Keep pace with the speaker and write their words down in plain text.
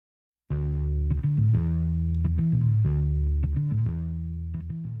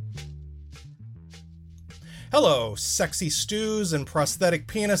Hello, sexy stews and prosthetic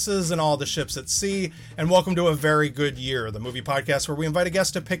penises and all the ships at sea, and welcome to A Very Good Year, the movie podcast where we invite a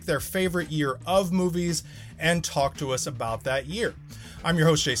guest to pick their favorite year of movies and talk to us about that year. I'm your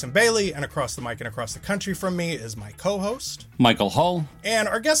host, Jason Bailey, and across the mic and across the country from me is my co-host, Michael Hull. And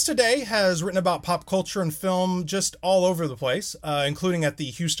our guest today has written about pop culture and film just all over the place, including at the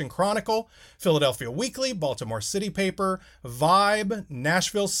Houston Chronicle, Philadelphia Weekly, Baltimore City Paper, Vibe,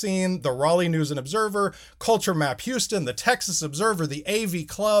 Nashville Scene, the Raleigh News and Observer, Culture Map Houston, the Texas Observer, the AV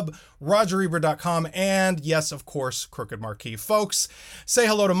Club, RogerEbert.com, and yes, of course, Crooked Marquee. Folks, say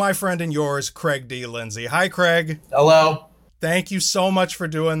hello to my friend and yours, Craig D. Lindsey. Hi, Craig. Hello. Thank you so much for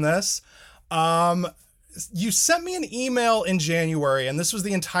doing this. You sent me an email in January, and this was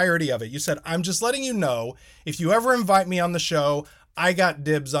the entirety of it. You said, I'm just letting you know, if you ever invite me on the show, I got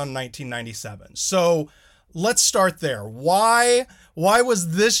dibs on 1997. So let's start there. Why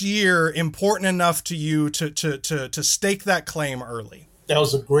was this year important enough to you to stake that claim early? That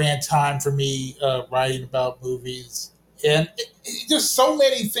was a grand time for me writing about movies. And just so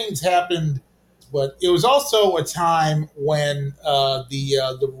many things happened. But it was also a time when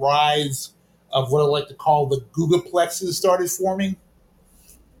the rise of what I like to call the Googleplexes started forming,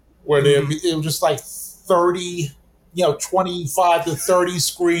 where it was just like 30, 25 to 30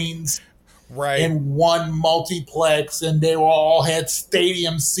 screens in one multiplex, and they all had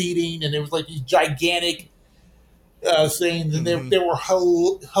stadium seating, and it was like these gigantic things, and they were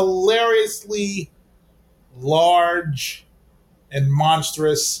hilariously large and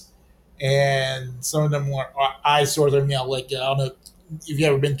monstrous. And some of them were eyesores. I don't know if you've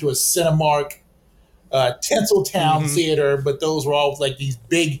ever been to a Cinemark, Tinseltown theater, but those were all like these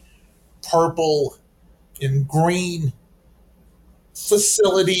big purple and green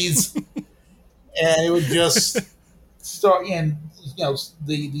facilities. And it would just start in,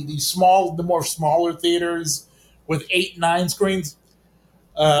 the more smaller theaters with 8-9 screens.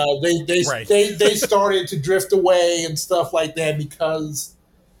 They started to drift away and stuff like that because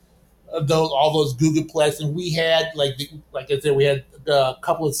all those Googleplex, and we had like I said, we had a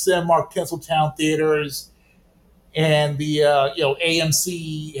couple of Cinemark Tinseltown theaters, and the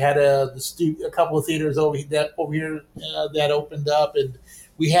AMC had a couple of theaters over here that opened up, and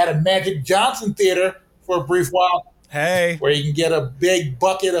we had a Magic Johnson theater for a brief while. Hey, where you can get a big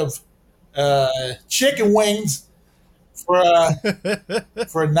bucket of chicken wings for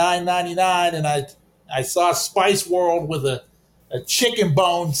 $9.99, and I saw Spice World with a chicken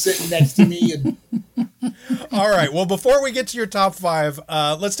bone sitting next to me. And all right. Well, before we get to your top five,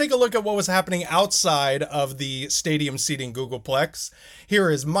 let's take a look at what was happening outside of the stadium seating Googleplex. Here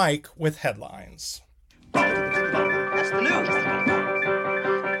is Mike with headlines. That's the news.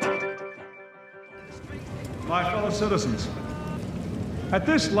 My fellow citizens, at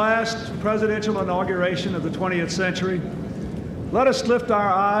this last presidential inauguration of the 20th century, let us lift our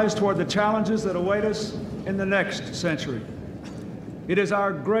eyes toward the challenges that await us in the next century. It is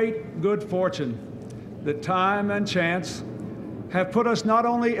our great good fortune that time and chance have put us not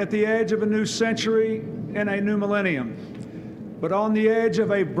only at the edge of a new century and a new millennium, but on the edge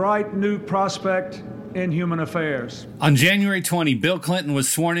of a bright new prospect in human affairs. On January 20, Bill Clinton was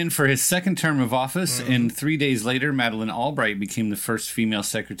sworn in for his second term of office, and 3 days later, Madeleine Albright became the first female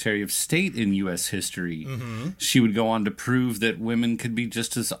Secretary of State in U.S. history. She would go on to prove that women could be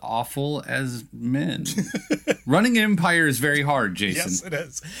just as awful as men. Running an empire is very hard, Jason. Yes, it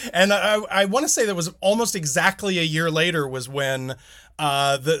is. And I want to say that was almost exactly a year later was when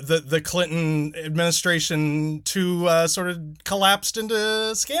the Clinton administration sort of collapsed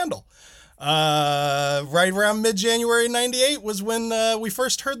into scandal. Right around mid-January 98 was when we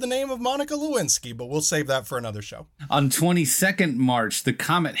first heard the name of Monica Lewinsky, but we'll save that for another show. On 22nd March, the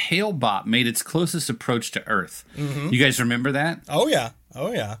comet Hale-Bopp made its closest approach to Earth. You guys remember that? Oh, yeah.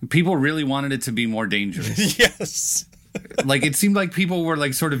 People really wanted it to be more dangerous. Yes. Like, it seemed like people were,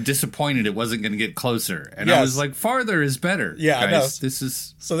 like, sort of disappointed it wasn't going to get closer. And I was like, farther is better. Yeah, guys. No.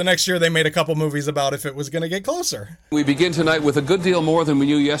 So the next year they made a couple movies about if it was going to get closer. We begin tonight with a good deal more than we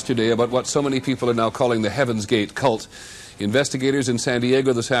knew yesterday about what so many people are now calling the Heaven's Gate cult. Investigators in San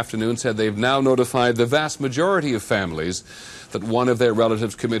Diego this afternoon said they've now notified the vast majority of families that one of their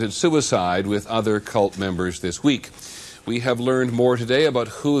relatives committed suicide with other cult members this week. We have learned more today about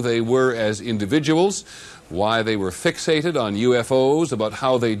who they were as individuals, why they were fixated on UFOs, about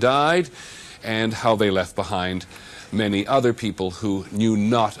how they died, and how they left behind many other people who knew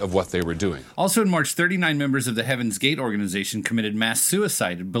not of what they were doing. Also in March, 39 members of the Heaven's Gate organization committed mass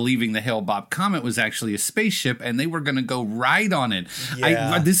suicide, believing the Hale-Bopp comet was actually a spaceship and they were going to go ride on it.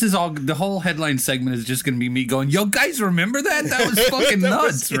 Yeah. This is all, the whole headline segment is just going to be me going, yo, guys, remember that? That was fucking that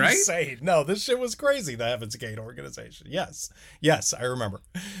nuts, was right? Insane. No, this shit was crazy, the Heaven's Gate organization. Yes, I remember.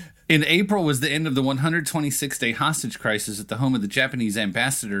 In April was the end of the 126-day hostage crisis at the home of the Japanese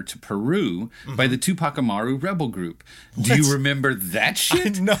ambassador to Peru by the Tupac Amaru rebel group. Do you remember that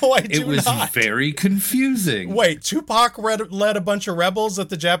shit? No, I do not. It was very confusing. Wait, Tupac led a bunch of rebels at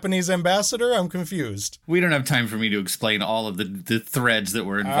the Japanese ambassador? I'm confused. We don't have time for me to explain all of the threads that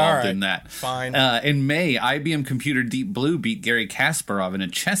were involved in that. Fine. In May, IBM computer Deep Blue beat Garry Kasparov in a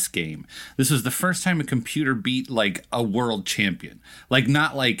chess game. This was the first time a computer beat, like, a world champion. Like,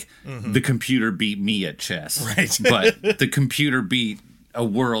 not like the computer beat me at chess. Right. But the computer beat a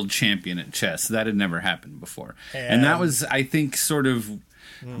world champion at chess. That had never happened before. And that was, I think, sort of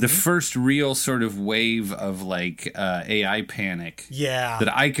the first real sort of wave of, like, AI panic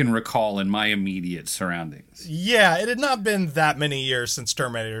that I can recall in my immediate surroundings. Yeah, it had not been that many years since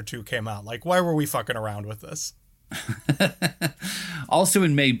Terminator 2 came out. Like, why were we fucking around with this? Also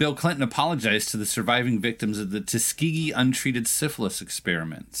in May, Bill Clinton apologized to the surviving victims of the Tuskegee untreated syphilis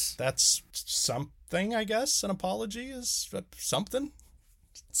experiments. That's something, I guess. An apology is something.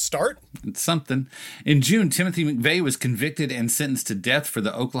 Start. It's something. In June, Timothy McVeigh was convicted and sentenced to death for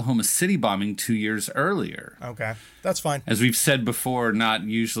the Oklahoma City bombing 2 years earlier. Okay, that's fine. As we've said before, not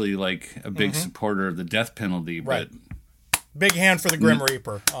usually like a big supporter of the death penalty, but big hand for the Grim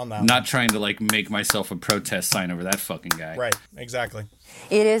Reaper on that. Not trying to like make myself a protest sign over that fucking guy. Right, exactly.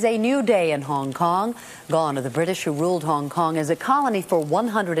 It is a new day in Hong Kong. Gone are the British who ruled Hong Kong as a colony for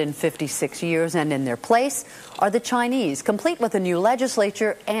 156 years, and in their place are the Chinese, complete with a new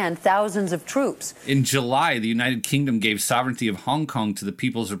legislature and thousands of troops. In July, the United Kingdom gave sovereignty of Hong Kong to the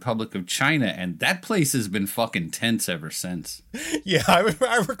People's Republic of China, and that place has been fucking tense ever since. Yeah,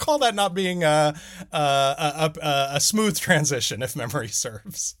 I recall that not being a smooth transition, if memory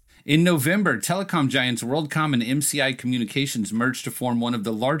serves. In November, telecom giants WorldCom and MCI Communications merged to form one of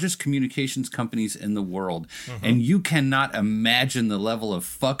the largest communications companies in the world. And you cannot imagine the level of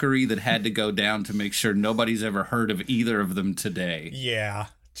fuckery that had to go down to make sure nobody's ever heard of either of them today. Yeah,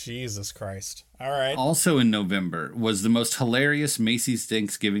 Jesus Christ. All right. Also in November was the most hilarious Macy's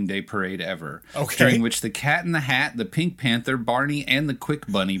Thanksgiving Day parade ever. Okay. During which the Cat in the Hat, the Pink Panther, Barney, and the Quick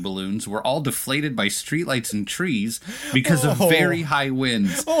Bunny balloons were all deflated by streetlights and trees because of very high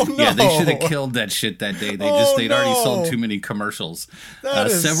winds. Oh, no. Yeah, they should have killed that shit that day. They'd already sold too many commercials.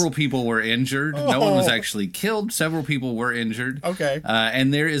 Several people were injured. No one was actually killed. Several people were injured. Okay.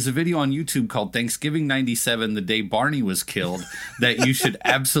 And there is a video on YouTube called Thanksgiving 97, the day Barney was killed, that you should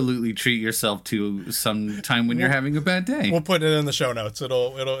absolutely treat yourself to sometime when you're having a bad day. We'll put it in the show notes.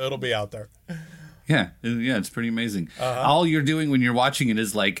 It'll be out there. Yeah, it's pretty amazing. All you're doing when you're watching it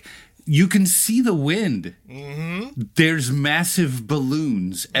is like, you can see the wind. There's massive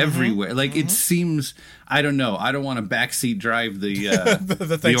balloons everywhere. Like it seems, I don't know. I don't want to backseat drive the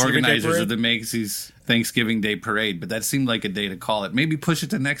the organizers of the Macy's Thanksgiving Day Parade, but that seemed like a day to call it. Maybe push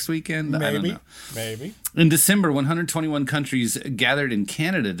it to next weekend. I don't know. Maybe. In December, 121 countries gathered in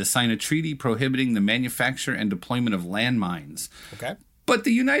Canada to sign a treaty prohibiting the manufacture and deployment of landmines. Okay. But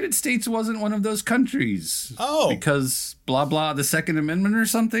the United States wasn't one of those countries. Oh. Because blah, blah, the Second Amendment or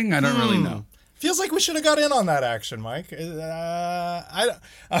something? I don't really know. Feels like we should have got in on that action, Mike.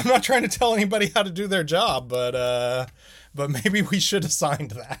 I'm not trying to tell anybody how to do their job, but maybe we should have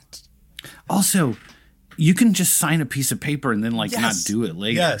signed that. Also, you can just sign a piece of paper and then not do it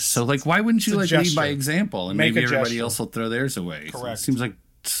later. Yes. So why wouldn't you lead by example and maybe everybody else will throw theirs away? Correct. So it seems like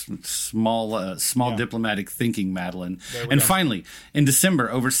small diplomatic thinking, Madeline. And finally, in December,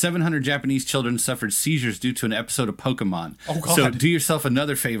 over 700 Japanese children suffered seizures due to an episode of Pokemon. Oh, God. So do yourself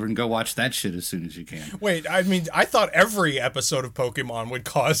another favor and go watch that shit as soon as you can. Wait, I mean, I thought every episode of Pokemon would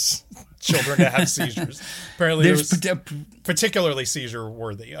cause children to have seizures. Apparently, it was particularly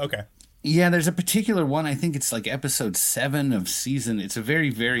seizure-worthy. Okay. Yeah, there's a particular one. I think it's like episode 7 of season. It's a very,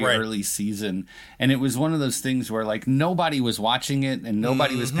 very early season. And it was one of those things where like nobody was watching it and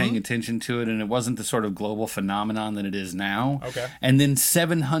nobody was paying attention to it. And it wasn't the sort of global phenomenon that it is now. Okay. And then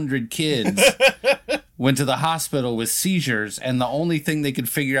 700 kids went to the hospital with seizures. And the only thing they could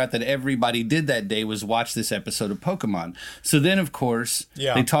figure out that everybody did that day was watch this episode of Pokemon. So then, of course,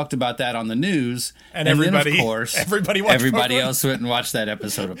 they talked about that on the news. And everybody, then, of course, everybody else went and watched that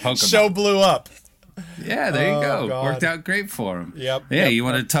episode of Pokemon. Show blew up. Yeah, there you go. God. Worked out great for them. Yep. Yeah, you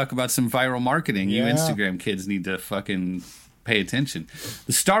want to talk about some viral marketing? You Instagram kids need to fucking pay attention.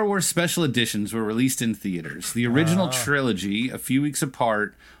 The Star Wars special editions were released in theaters. The original trilogy, a few weeks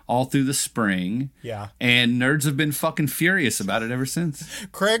apart, all through the spring. Yeah. And nerds have been fucking furious about it ever since.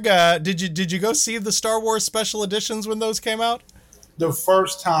 Craig, did you go see the Star Wars special editions when those came out? The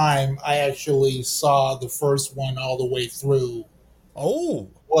first time I actually saw the first one all the way through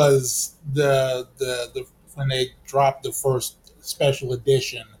was the when they dropped the first special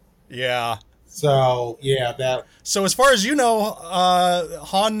edition. Yeah. So, yeah, that... So as far as you know,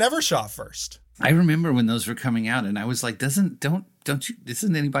 Han never shot first. I remember when those were coming out, and I was like, doesn't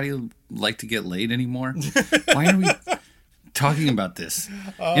anybody like to get laid anymore? Why are we talking about this?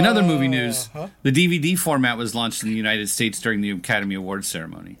 In other movie news, the DVD format was launched in the United States during the Academy Awards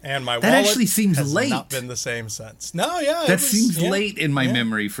ceremony. And my that wallet actually seems has late. not been the same since. No, yeah. That seems late in my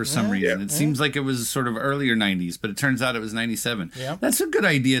memory for some reason. It seems like it was sort of earlier 90s, but it turns out it was 97. Yeah. That's a good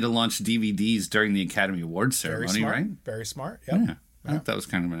idea to launch DVDs during the Academy Awards ceremony, right? Very smart. Yep. Yeah. I thought that was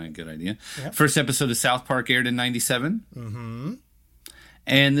kind of a good idea. Yep. First episode of South Park aired in 97. Mm-hmm.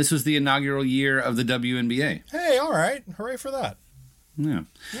 And this was the inaugural year of the WNBA. Hey, all right. Hooray for that. Yeah.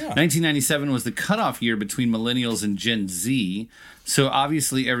 1997 was the cutoff year between millennials and Gen Z. So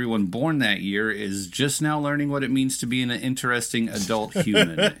obviously everyone born that year is just now learning what it means to be an interesting adult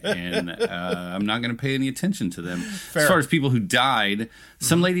human. And I'm not going to pay any attention to them. Fair. As far as people who died,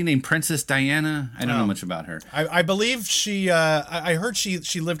 some lady named Princess Diana, I don't know much about her. I believe she, I heard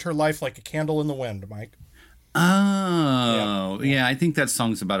she lived her life like a candle in the wind, Mike. Oh, yeah. I think that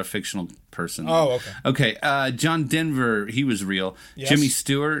song's about a fictional person. Oh, okay. Okay. John Denver, he was real. Yes. Jimmy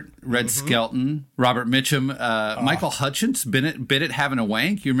Stewart, Red Skelton, Robert Mitchum, Michael Hutchence, Bennett having a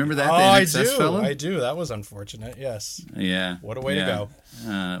wank. You remember that? Oh, the I NXS do. fellow? I do. That was unfortunate. Yes. Yeah. What a way to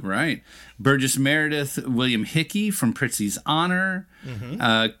go. Right. Burgess Meredith, William Hickey from Prizzi's Honor,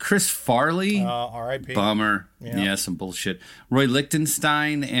 Chris Farley. R.I.P. Bummer. Yeah, some bullshit. Roy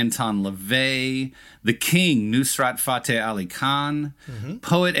Lichtenstein, Anton LaVey, The King, Nusrat Fateh Ali Khan,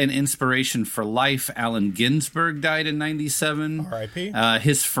 poet and inspiration for life, Allen Ginsberg died in 97. R.I.P.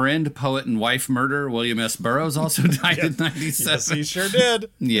 His friend, poet and wife murderer, William S. Burroughs, also died in 97. Yes, he sure did.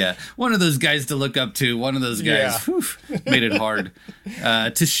 Yeah, one of those guys to look up to. One of those guys made it hard.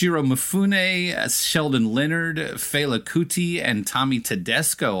 Toshiro Mifune, Sheldon Leonard, Fela Kuti, and Tommy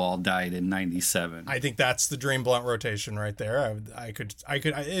Tedesco all died in 97. I think that's the Dream Blunt rotation right there.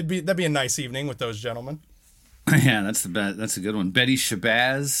 That'd be a nice evening with those gentlemen. Yeah, that's the best. That's a good one. Betty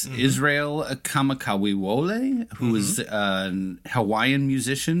Shabazz, Israel Kamakawiwole, who was a Hawaiian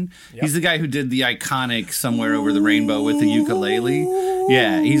musician. Yep. He's the guy who did the iconic "Somewhere Over the Rainbow" with the ukulele.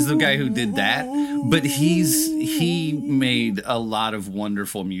 Yeah, he's the guy who did that. But he made a lot of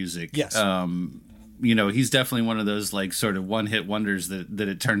wonderful music. Yes. You know, he's definitely one of those like sort of one-hit wonders that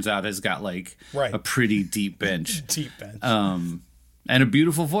it turns out has got like a pretty deep bench. Deep bench. And a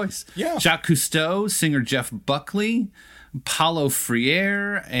beautiful voice. Yeah. Jacques Cousteau, singer Jeff Buckley, Paulo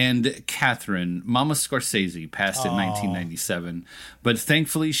Freire, and Catherine, Mama Scorsese, passed in 1997. But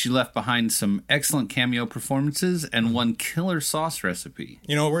thankfully, she left behind some excellent cameo performances and one killer sauce recipe.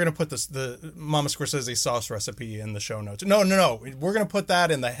 You know, we're going to put the Mama Scorsese sauce recipe in the show notes. No. We're going to put that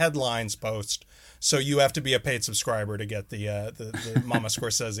in the headlines post. So you have to be a paid subscriber to get the Mama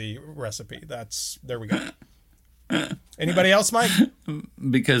Scorsese recipe. There we go. Anybody else, Mike?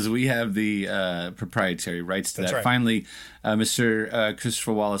 Because we have the proprietary rights to that. Right. Finally, Mr.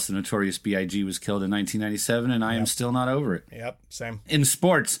 Christopher Wallace, the Notorious B.I.G., was killed in 1997, and I am still not over it. Yep, same. In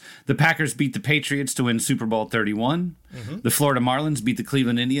sports, the Packers beat the Patriots to win Super Bowl 31. The Florida Marlins beat the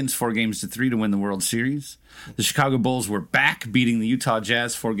Cleveland Indians 4-3 to win the World Series. The Chicago Bulls were back, beating the Utah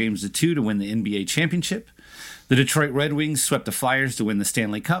Jazz 4-2 to win the NBA championship. The Detroit Red Wings swept the Flyers to win the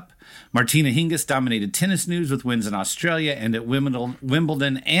Stanley Cup. Martina Hingis dominated tennis news with wins in Australia and at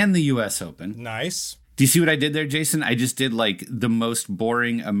Wimbledon and the U.S. Open. Nice. Do you see what I did there, Jason? I just did like the most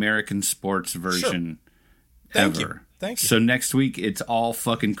boring American sports version ever. Thank you. So next week, it's all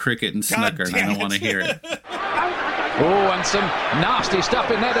fucking cricket and snooker, and I don't want to hear it. Oh, and some nasty stuff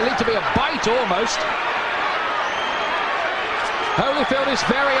in there. There needs to be a bite almost. Holyfield is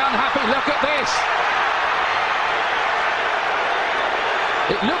very unhappy. Look at this.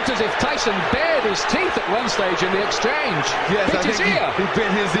 It looked as if Tyson bared his teeth at one stage in the exchange. Yes, Bit his ear. He bit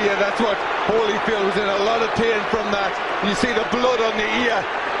his ear. That's what Holyfield was in a lot of pain from that. You see the blood on the ear.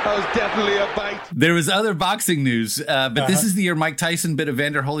 That was definitely a bite. There was other boxing news, but this is the year Mike Tyson bit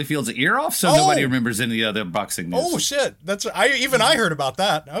Evander Holyfield's ear off, so nobody remembers any other boxing news. Oh shit! I heard about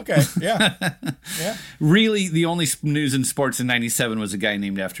that. Okay, yeah, yeah. Really, the only news in sports in '97 was a guy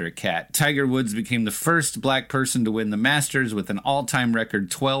named after a cat. Tiger Woods became the first black person to win the Masters with an all-time record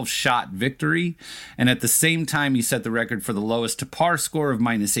 12-shot victory, and at the same time, he set the record for the lowest par score of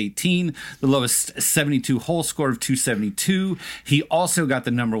 -18, the lowest 72-hole score of 272. He also got the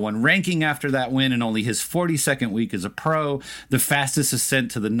number 1 ranking after that win in only his 42nd week as a pro, the fastest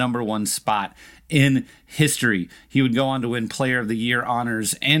ascent to the number 1 spot in history. He would go on to win Player of the Year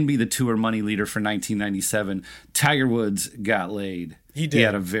honors and be the tour money leader for 1997. Tiger Woods got laid. He did. He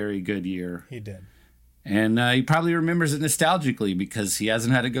had a very good year. He did. And he probably remembers it nostalgically because he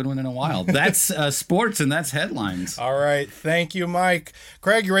hasn't had a good one in a while. That's sports, and that's headlines. All right. Thank you, Mike.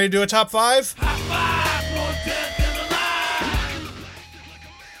 Craig, you ready to do a top 5?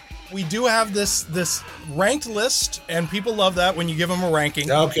 We do have this ranked list, and people love that when you give them a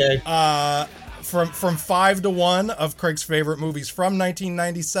ranking. Okay. From 5 to 1 of Craig's favorite movies from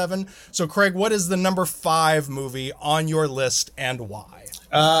 1997. So, Craig, what is the number 5 movie on your list and why?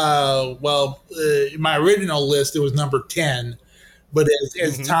 In my original list, it was number 10, but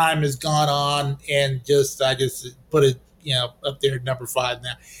as time has gone on and I just put it, up there at number 5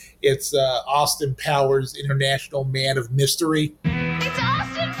 now. It's Austin Powers, International Man of Mystery. It's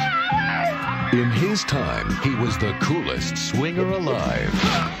Austin Powers! In his time, he was the coolest swinger alive.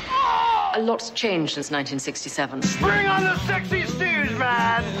 A lot's changed since 1967. Bring on the sexy steers,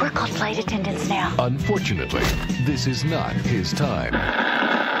 man! We're called flight attendants now. Unfortunately, this is not his time.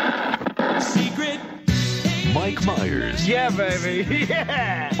 Secret. Mike Myers. Yeah, baby.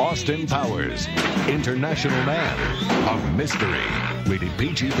 Yeah. Austin Powers, International Man of Mystery. Rated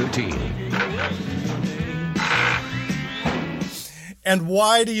PG-13. And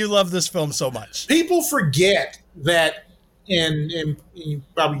why do you love this film so much? People forget that, and you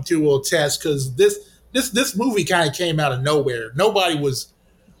probably too will attest, because this movie kind of came out of nowhere. Nobody was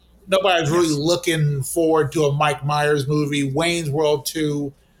really looking forward to a Mike Myers movie. Wayne's World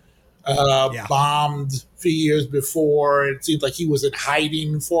 2 bombed a few years before. It seemed like he was in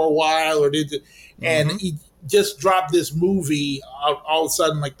hiding for a while, and he just dropped this movie all of a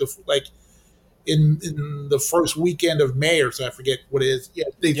sudden, in the first weekend of May, or so, I forget what it is. Yeah,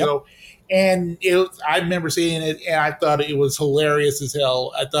 I think so. And I remember seeing it, and I thought it was hilarious as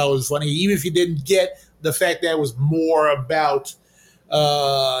hell. I thought it was funny, even if you didn't get the fact that it was more about,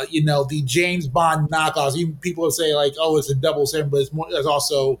 the James Bond knockoffs. Even people would say like, "Oh, it's a 007," but it's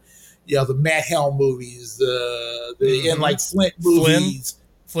also, the Matt Helm movies, and like Flint movies.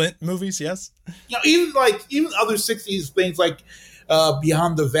 Flint movies, yes. Even other '60s things like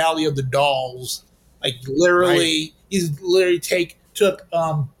Beyond the Valley of the Dolls. Like literally, he's literally took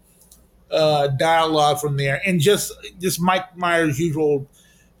dialogue from there, and just Mike Myers' usual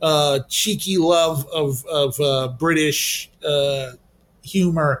cheeky love of British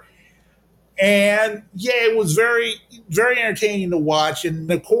humor, and it was very, very entertaining to watch.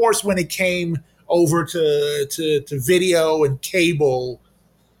 And of course, when it came over to video and cable,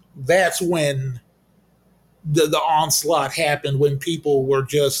 that's when the onslaught happened, when people were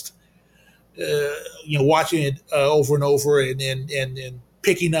just watching it over and over and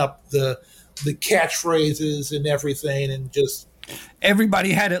picking up the catchphrases and everything, and just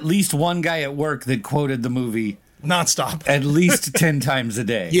everybody had at least one guy at work that quoted the movie nonstop at least 10 times a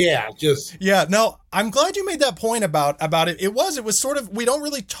day. No, I'm glad you made that point about it. It was sort of, we don't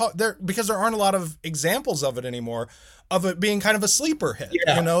really talk there because there aren't a lot of examples of it anymore, of it being kind of a sleeper hit.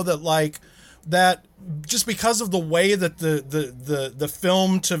 That just because of the way that the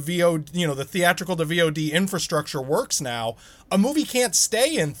film to VOD, the theatrical to VOD infrastructure works now, a movie can't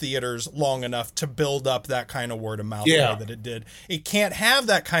stay in theaters long enough to build up that kind of word of mouth the way that it did. It can't have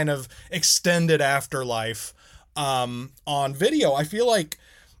that kind of extended afterlife on video. I feel like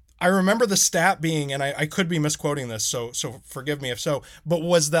I remember the stat being, and I could be misquoting this, so forgive me if so, but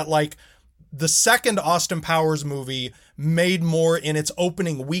was that like the second Austin Powers movie made more in its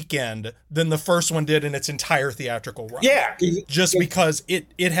opening weekend than the first one did in its entire theatrical run. Yeah. Just because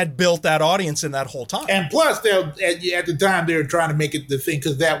it had built that audience in that whole time. And plus, at the time, they were trying to make it the thing,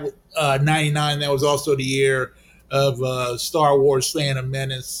 because that 99, that was also the year of Star Wars Phantom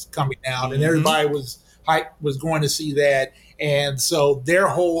Menace coming out, and everybody was going to see that. And so their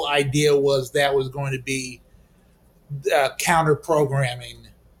whole idea was that was going to be counter programming.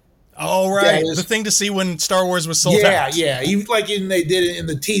 Oh, right. The thing to see when Star Wars was sold out. Yeah. Even they did it in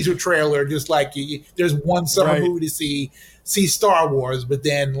the teaser trailer, just like there's one summer movie to see Star Wars, but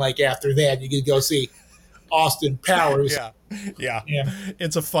then after that you could go see Austin Powers. Yeah. Yeah.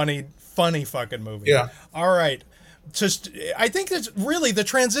 It's a funny fucking movie. Yeah. All right. I think that really the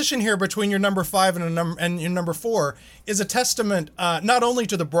transition here between your number 5 and your number 4 is a testament not only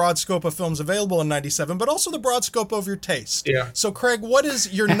to the broad scope of films available in 97, but also the broad scope of your taste. Yeah. So, Craig, what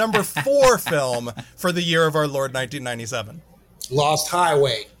is your number 4 film for the year of our Lord 1997? Lost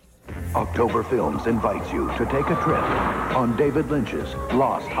Highway. October Films invites you to take a trip on David Lynch's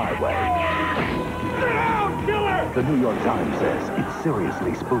Lost Highway. The New York Times says it's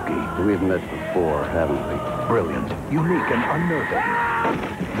seriously spooky. We've met before, haven't we? Brilliant, unique, and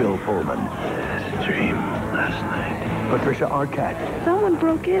unnerving. Bill Pullman. I had a dream last night. Patricia Arquette. Someone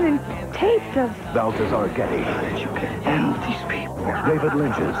broke in and taped us. Balthazar Getty. How did you get in with these people? David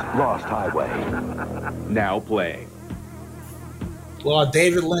Lynch's Lost Highway. Now playing.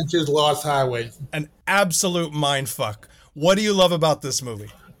 David Lynch's Lost Highway. An absolute mindfuck. What do you love about this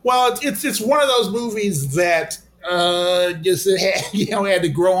movie? Well, it's one of those movies that just had to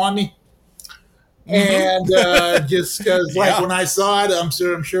grow on me, and just because when I saw it, I'm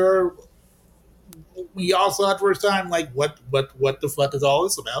sure we all saw it first time. Like, what the fuck is all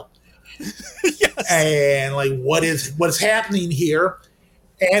this about? Yes. And like, what's happening here?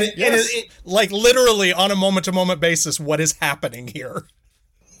 And it, like literally on a moment-to-moment basis, what is happening here?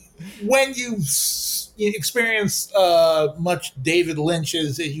 When you experience much David Lynch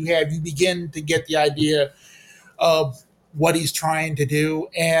as you have, you begin to get the idea of what he's trying to do.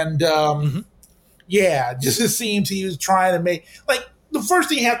 And just it seems he was trying to make, like, the first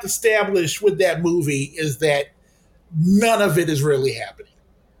thing you have to establish with that movie is that none of it is really happening.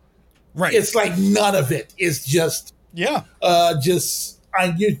 Right. It's like none of it is just,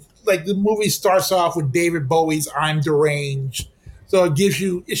 like the movie starts off with David Bowie's "I'm Deranged," so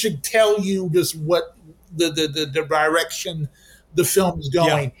it should tell you just what the direction the film is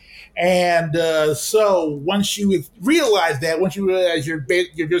going. And so once you realize you're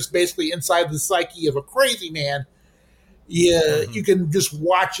just basically inside the psyche of a crazy man, you can just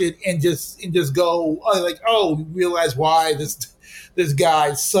watch it and just go you realize why this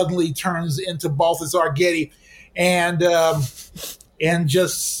guy suddenly turns into Balthazar Getty, and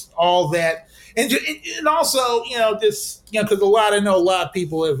just all that, and also because I know a lot of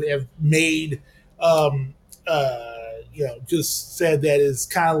people have made just said that it's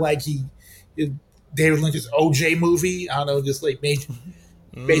kind of like David Lynch's OJ movie. I don't know, just like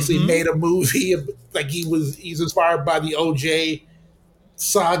basically made a movie like he's inspired by the OJ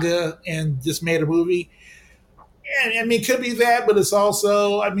saga and just made a movie. And I mean, it could be that, but it's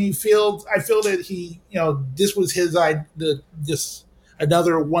also, I feel that he, this was his just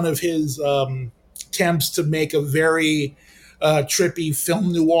another one of his attempts to make a very trippy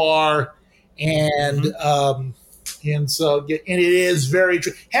film noir, and it is very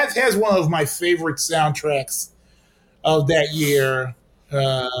has one of my favorite soundtracks of that year,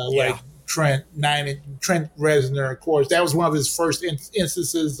 like Trent Reznor, of course. That was one of his first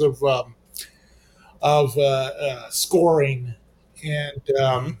instances of scoring, and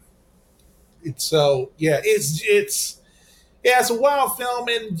it's a wild film,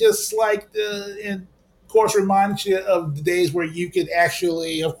 and just like and of course reminds you of the days where you could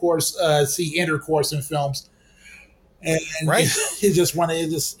actually, of course, see intercourse in films, and you just want to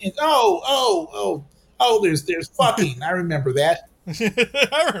there's fucking. I remember that.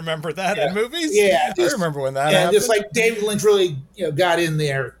 I remember that in movies. Yeah, I remember when that happened. Just like David Lynch really got in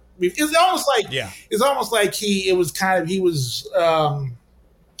there. It's almost like he was kind of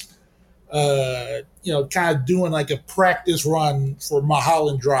doing like a practice run for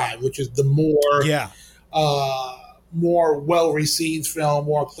Mulholland Drive, which is the more well received film,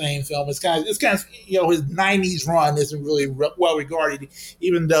 more acclaimed film. It's kind of his '90s run isn't really well regarded,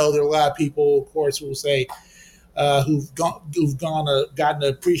 even though there are a lot of people, of course, who will say who've gotten an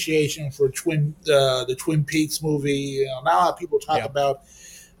appreciation for the Twin Peaks movie. Not a lot of people talk about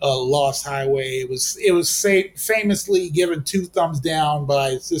Lost Highway. It was famously given 2 thumbs down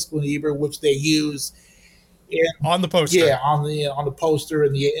by Siskel and Ebert, which they use on the poster. Yeah, on the poster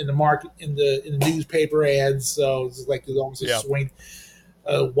in the market in the newspaper ads. So it's like there's almost a swing,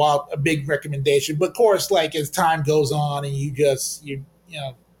 a big recommendation. But of course, like as time goes on, and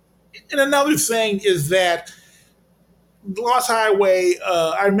and another thing is that Lost Highway,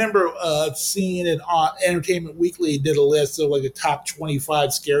 I remember seeing it on Entertainment Weekly did a list of like the top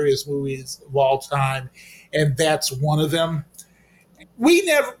 25 scariest movies of all time, and that's one of them. We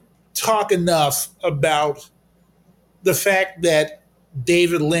never talk enough about the fact that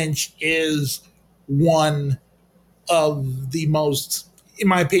David Lynch is one of the most, in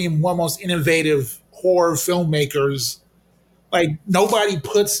my opinion, one of the most innovative horror filmmakers. Like, nobody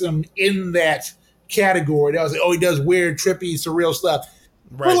puts him in that category. That was like, oh, he does weird, trippy, surreal stuff.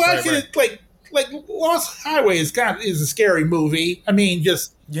 Right, like Lost Highway is a scary movie. I mean,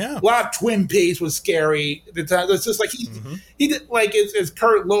 just a lot of Twin Peaks was scary at the time. It's just like he did, like as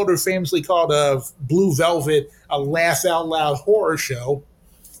Kurt Loder famously called Blue Velvet a laugh out loud horror show.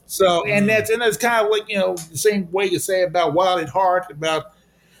 So and that's kind of like the same way you say about Wild at Heart about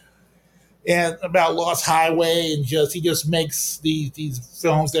Lost Highway, and he just makes these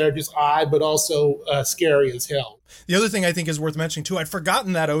films that are just odd but also scary as hell. The other thing I think is worth mentioning too, I'd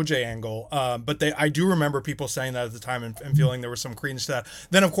forgotten that OJ angle, but I do remember people saying that at the time and feeling there was some credence to that.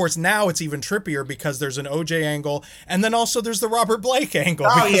 Then of course now it's even trippier because there's an OJ angle, and then also there's the Robert Blake angle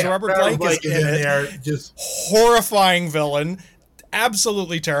because Robert Blake is in there, just horrifying villain,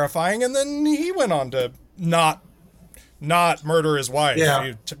 absolutely terrifying, and then he went on to not murder his wife.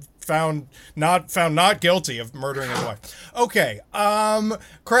 Yeah. Found not guilty of murdering his wife. Okay,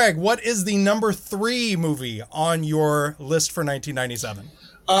 Craig, what is the number 3 movie on your list for 1997?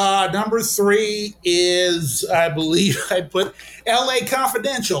 Number 3 is, I believe I put L.A.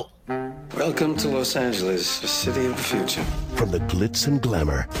 Confidential. Welcome to Los Angeles, the city of the future. From the glitz and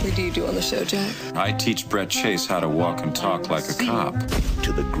glamour. What do you do on the show, Jack? I teach Brett Chase how to walk and talk like a cop.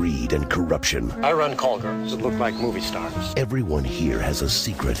 To the greed and corruption. I run call girls that look like movie stars. Everyone here has a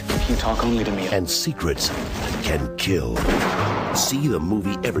secret. You talk only to me. And secrets can kill. See the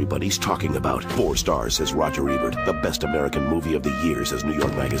movie everybody's talking about. 4 stars, says Roger Ebert. The best American movie of the year, says New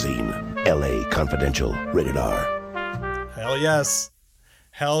York Magazine. L.A. Confidential. Rated R. Hell yes.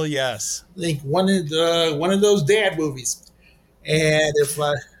 Hell yes. I think one of those dad movies. And if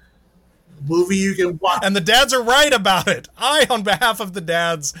movie you can watch. And the dads are right about it. I, on behalf of the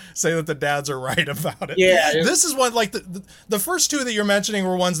dads, say that the dads are right about it. Yeah. This is one, like, the first 2 that you're mentioning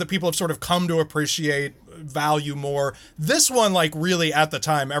were ones that people have sort of come to appreciate, value more. This one, like, really, at the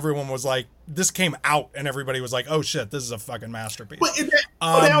time, everyone was like, this came out, and everybody was like, oh, shit, this is a fucking masterpiece. But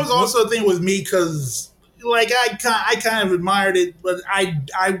that was also a thing with me, because like I kind of admired it, but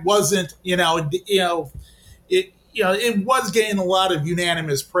I wasn't, it was getting a lot of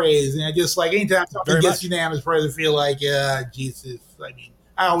unanimous praise, and I just like anytime something gets unanimous praise, I feel like Jesus. I mean,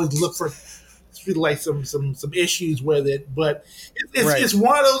 I always look for like some issues with it, but it's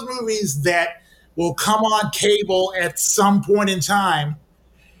one of those movies that will come on cable at some point in time.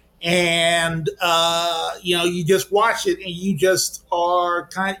 And you just watch it, and you just are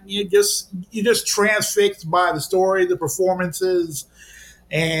you're just transfixed by the story, the performances,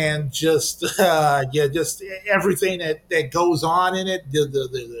 and just everything that goes on in it.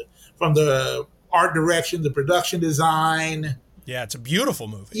 The from the art direction, the production design. Yeah, it's a beautiful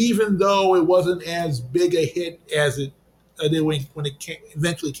movie. Even though it wasn't as big a hit as it did when it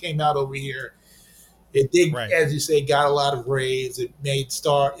eventually came out over here. It did, as you say, got a lot of raves. It made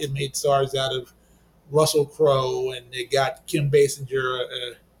stars out of Russell Crowe, and it got Kim Basinger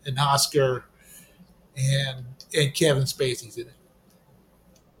an Oscar, and Kevin Spacey's in it.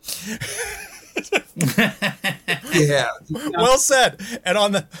 Yeah. Well said. And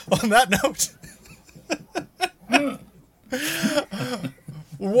on that note,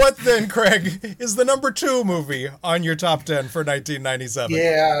 what then, Craig, is the number 2 movie on your top 10 for 1997?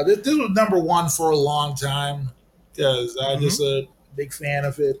 Yeah, this was number 1 for a long time because I'm just a big fan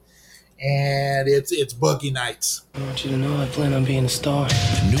of it, and it's Boogie Nights. I want you to know I plan on being a star.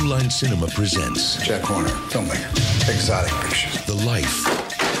 New Line Cinema presents Jack Warner, filmmaker, exotic pictures. The life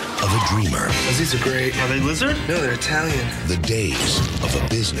of a dreamer. These are great. Are they lizard? No, they're Italian. The days of a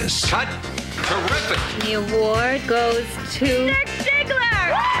business. Cut. Terrific. The award goes to Nick Stigler.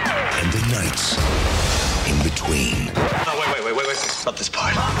 And the nights in between. Oh, wait. Stop this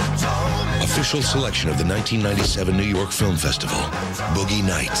part. Official selection of the 1997 New York Film Festival. Boogie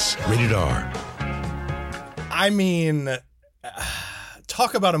Nights. Rated R. I mean,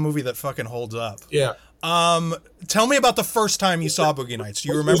 talk about a movie that fucking holds up. Yeah. Tell me about the first time you saw Boogie Nights. Do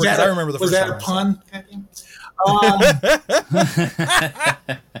you remember? Because I remember the first time. Was that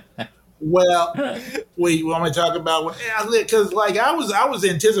a pun? Well, you want me to talk about? Because like I was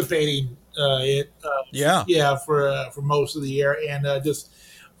anticipating it. For most of the year, and just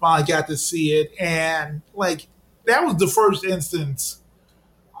finally got to see it, and like that was the first instance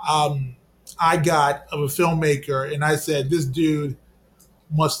I got of a filmmaker, and I said, this dude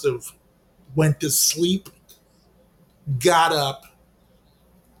must have went to sleep, got up,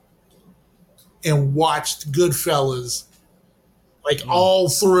 and watched Goodfellas like all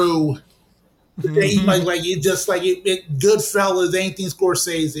through. Goodfellas, anything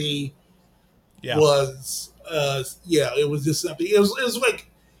Scorsese was, it was just something.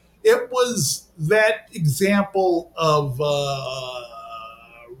 It was that example of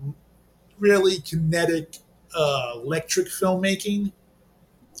really kinetic, electric filmmaking,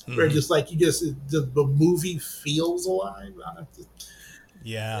 where just like the movie feels alive.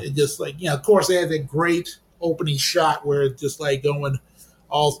 Yeah, it just like of course they had that great opening shot where it's just like going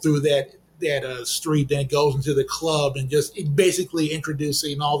all through that street, then goes into the club and just basically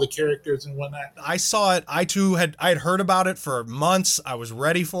introducing all the characters and whatnot. I saw it. I had heard about it for months. I was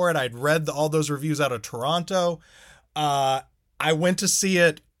ready for it. I'd read all those reviews out of Toronto. I went to see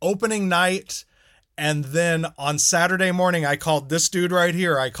it opening night, and then on Saturday morning, I called this dude right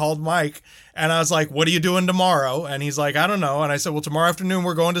here. I called Mike, and I was like, "What are you doing tomorrow?" And he's like, "I don't know." And I said, "Well, tomorrow afternoon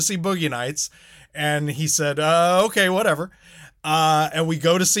we're going to see Boogie Nights." And he said, "Okay, whatever." And we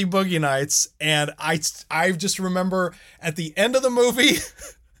go to see Boogie Nights, and I just remember at the end of the movie,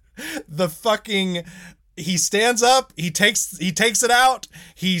 he stands up, he takes it out,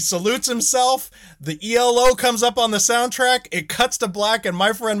 he salutes himself, the ELO comes up on the soundtrack, it cuts to black, and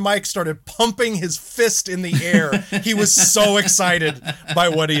my friend Mike started pumping his fist in the air. He was so excited by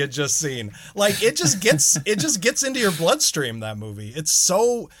what he had just seen. Like, it just gets into your bloodstream, that movie. It's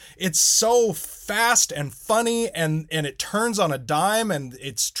so fast and funny, and it turns on a dime, and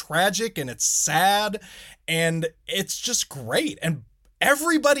it's tragic and it's sad, and it's just great. And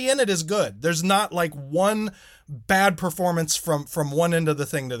everybody in it is good. There's not like one bad performance from one end of the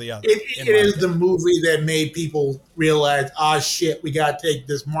thing to the other. It is the movie that made people realize, shit, we gotta take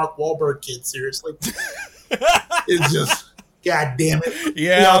this Mark Wahlberg kid seriously. It's just, god damn it.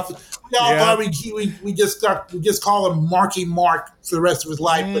 Yeah. We just call him Marky Mark for the rest of his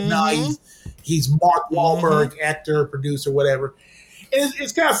life, but no, he's Mark Wahlberg, actor, producer, whatever. And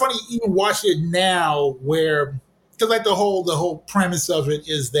it's kind of funny even watching it now, because like the whole premise of it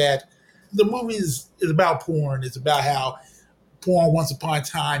is that the movie is about porn. It's about how porn once upon a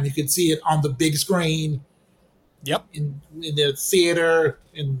time, you could see it on the big screen. Yep. In the theater,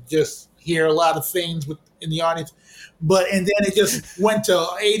 and just hear a lot of things in the audience. And then it just went to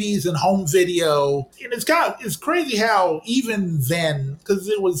 80s and home video. And it's crazy how even then, because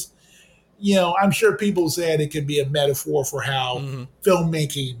it was, I'm sure people said it could be a metaphor for how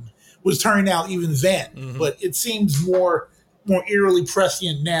filmmaking was turning out even then. But it seems more eerily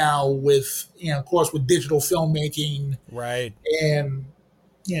prescient now with, of course, with digital filmmaking. Right. And,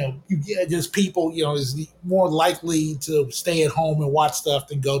 just people, is more likely to stay at home and watch stuff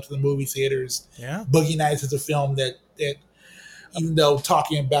than go to the movie theaters. Yeah. Boogie Nights is a film that even though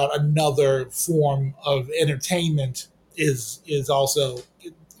talking about another form of entertainment is also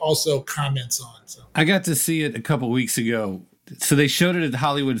comments on. So I got to see it a couple weeks ago. So they showed it at the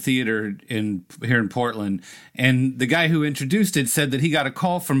Hollywood Theater here in Portland, and the guy who introduced it said that he got a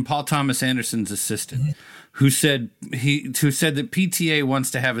call from Paul Thomas Anderson's assistant, who said that PTA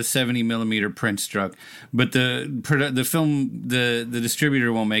wants to have a 70 millimeter print struck, but the film the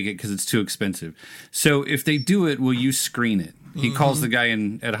distributor won't make it because it's too expensive. So if they do it, will you screen it? He calls the guy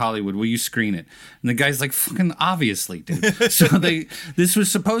at Hollywood, will you screen it? And the guy's like, fucking obviously, dude. So this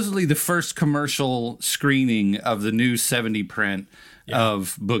was supposedly the first commercial screening of the new 70 print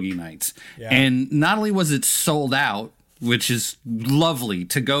of Boogie Nights. Yeah. And not only was it sold out, which is lovely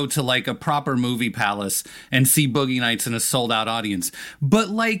to go to like a proper movie palace and see Boogie Nights in a sold out audience, but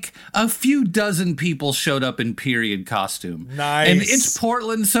like a few dozen people showed up in period costume. Nice. And it's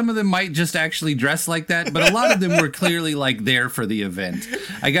Portland. Some of them might just actually dress like that, but a lot of them were clearly like there for the event.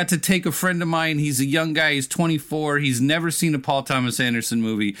 I got to take a friend of mine. He's a young guy. He's 24. He's never seen a Paul Thomas Anderson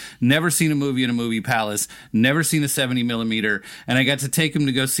movie, never seen a movie in a movie palace, never seen a 70 millimeter. And I got to take him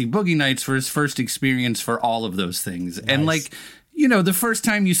to go see Boogie Nights for his first experience for all of those things. Nice. And like, the first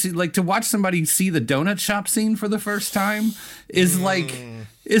time you see, like, to watch somebody see the donut shop scene for the first time is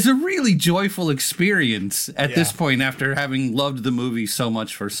a really joyful experience at this point after having loved the movie so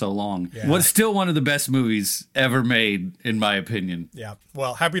much for so long. Yeah. What's still one of the best movies ever made, in my opinion. Yeah.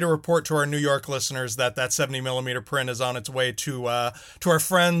 Well, happy to report to our New York listeners that 70 millimeter print is on its way to our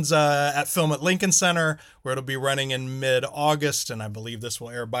friends at Film at Lincoln Center, where it'll be running in mid-August, and I believe this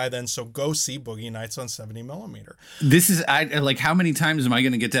will air by then. So go see Boogie Nights on 70 millimeter. This is how many times am I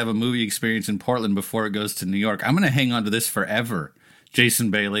going to get to have a movie experience in Portland before it goes to New York? I'm going to hang on to this forever.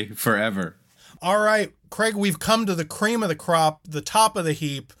 Jason Bailey, forever. All right, Craig, we've come to the cream of the crop, the top of the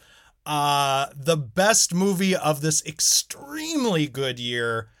heap, the best movie of this extremely good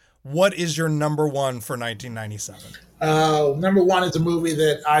year. What is your number one for 1997? Number one is a movie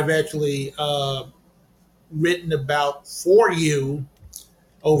that I've actually written about for you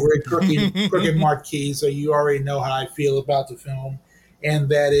over at Crooked Marquee, so you already know how I feel about the film, and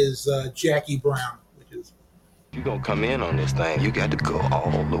that is Jackie Brown. You gonna come in on this thing, you got to go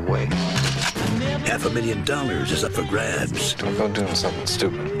all the way. $500,000 is up for grabs. Don't go doing something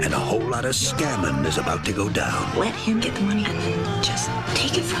stupid. And a whole lot of scamming is about to go down. Let him get the money and then just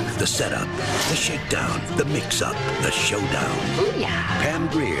take it from him. The setup, the shakedown, the mix-up, the showdown. Booyah. Pam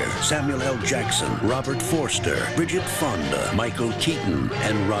Grier, Samuel L. Jackson, Robert Forster, Bridget Fonda, Michael Keaton,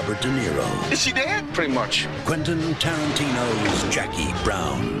 and Robert De Niro. Is she dead? Pretty much. Quentin Tarantino's Jackie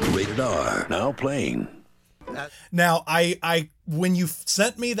Brown. Rated R. Now playing. Now, I when you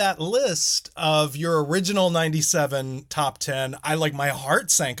sent me that list of your original 97 top 10, my heart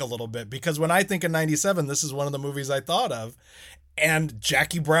sank a little bit, because when I think of 97, this is one of the movies I thought of, and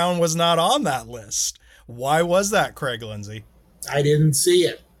Jackie Brown was not on that list. Why was that, Craig Lindsey? I didn't see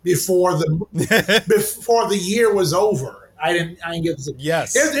it before the year was over. I didn't get to see it.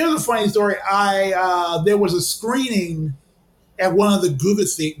 Yes. Here's a funny story. There was a screening at one of the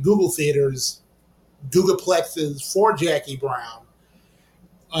Google theaters, Googleplexes, for Jackie Brown.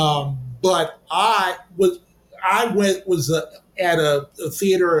 But I was at a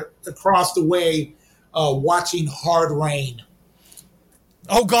theater across the way watching Hard Rain.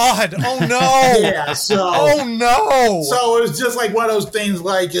 Oh God! Oh no! Yeah. So. Oh no! So it was just like one of those things,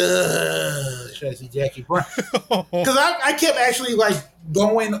 like, should I see Jackie Brown? Because I kept actually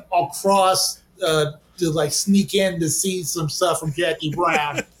going across to sneak in to see some stuff from Jackie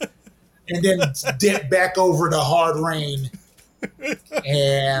Brown, and then dip back over to Hard Rain.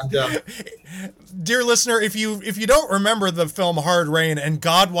 And dear listener, if you don't remember the film Hard Rain, and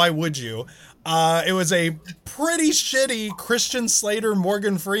God, why would you? It was a pretty shitty Christian Slater,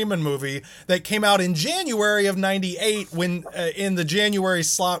 Morgan Freeman movie that came out in January of '98, when in the January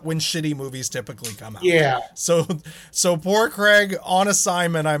slot when shitty movies typically come out. Yeah. So poor Craig, on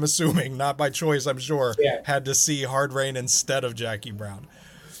assignment, I'm assuming, not by choice, I'm sure, had to see Hard Rain instead of Jackie Brown.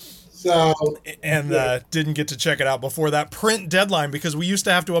 So, and didn't get to check it out before that print deadline, because we used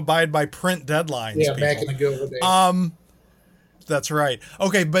to have to abide by print deadlines. Yeah, back in the good old days. That's right.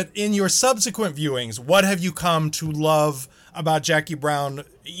 Okay, but in your subsequent viewings, what have you come to love about Jackie Brown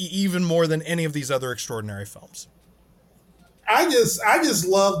even more than any of these other extraordinary films? I just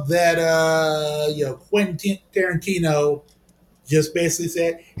love that Quentin Tarantino just basically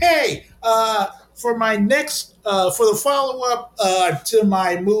said, "Hey, for my next for the follow-up to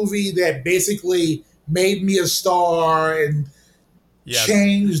my movie that basically made me a star and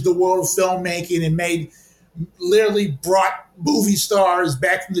changed the world of filmmaking and literally brought movie stars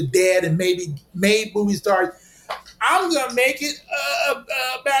back from the dead and maybe made movie stars. I'm gonna make it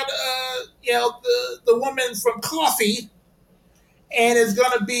about the woman from Coffee, and it's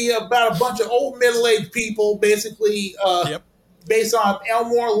gonna be about a bunch of old middle-aged people, basically based on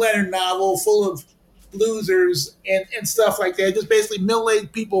Elmore Leonard novel full of losers and stuff like that. Just basically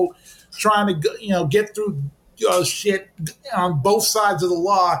middle-aged people trying to get through shit on both sides of the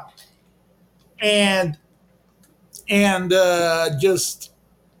law, and it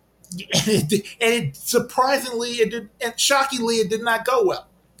surprisingly, shockingly, it did not go well.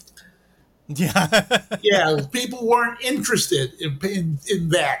 Yeah, people weren't interested in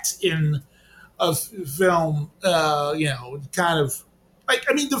that in a film. Kind of like,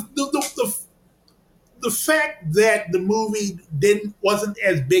 I mean, the fact that the movie wasn't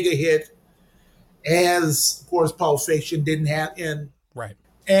as big a hit as, of course, Pulp Fiction didn't have,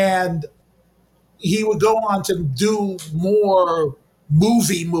 and he would go on to do more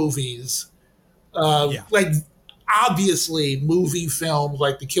movies, like obviously movie films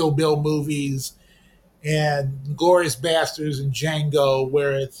like the Kill Bill movies and Glorious Bastards and Django,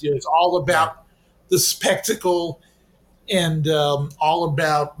 where it's all about the spectacle and all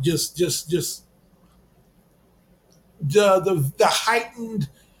about just the heightened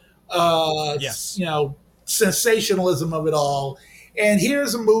sensationalism of it all. And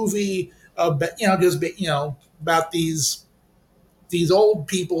here's a movie about these old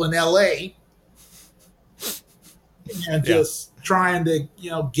people in LA and just trying to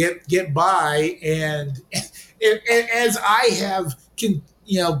get by, and as I have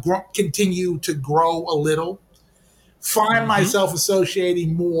continue to grow a little, find myself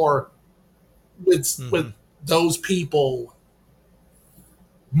associating more with those people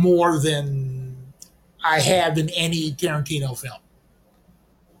more than I have in any Tarantino film.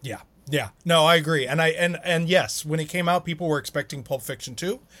 Yeah, no, I agree. And yes, when it came out, people were expecting Pulp Fiction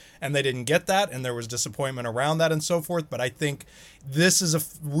 2, and they didn't get that, and there was disappointment around that and so forth. But I think this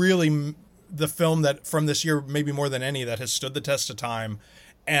is really the film that from this year, maybe more than any, that has stood the test of time,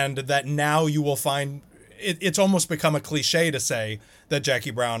 and that now you will find it's almost become a cliche to say that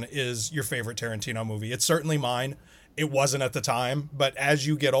Jackie Brown is your favorite Tarantino movie. It's certainly mine. It wasn't at the time, but as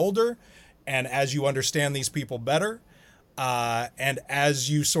you get older and as you understand these people better, And as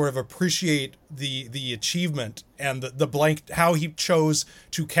you sort of appreciate the achievement and the blank, how he chose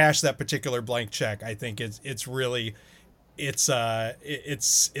to cash that particular blank check, I think it's really, it's held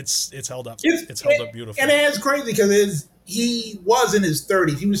up. It's held up beautifully. And it's crazy because he was in his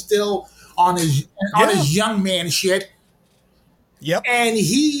 30s. He was still on his young man shit. Yep. And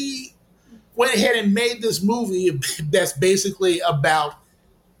he went ahead and made this movie that's basically about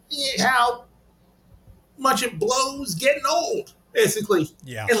how much it blows getting old, basically.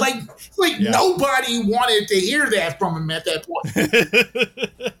 Yeah. And nobody wanted to hear that from him at that point.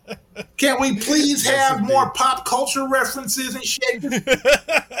 Can we please have more pop culture references and shit?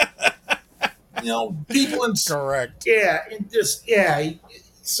 People in... Correct. Yeah, and just, yeah.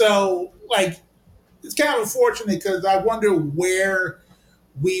 So, it's kind of unfortunate because I wonder where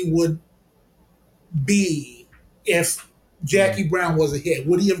we would be if Jackie Brown was a hit.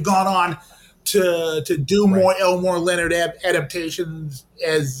 Would he have gone on to do more Elmore Leonard adaptations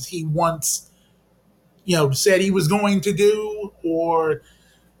as he once, said he was going to do? Or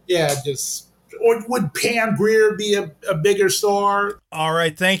would Pam Grier be a bigger star? All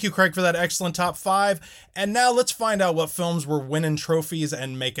right. Thank you, Craig, for that excellent top 5. And now let's find out what films were winning trophies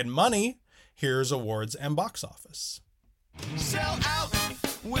and making money. Here's awards and box office. Sell out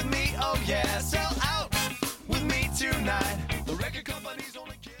with me, oh yeah, sell out with me tonight. The record company's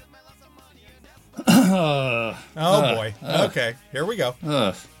only give me lots of money. Boy. Okay, here we go.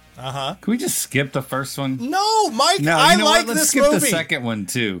 Can we just skip the first one? No, Mike, No, I Let's like this skip movie. the second one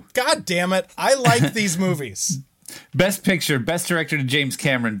too. God damn it. I like these movies. Best Picture, Best Director to James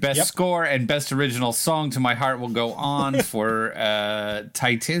Cameron, Best Score, and Best Original Song to My Heart Will Go On for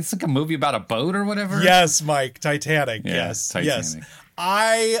Titanic. It's like a movie about a boat or whatever. Yes, Mike, Titanic. Yeah, Yes, Titanic. yes.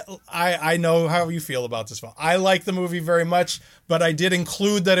 I know how you feel about this film. I like the movie very much, but I did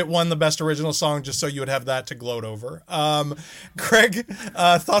include that it won the Best Original Song just so you would have that to gloat over. Craig,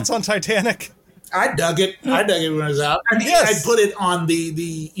 thoughts on Titanic? I dug it. I dug it when it was out. I mean, I put it on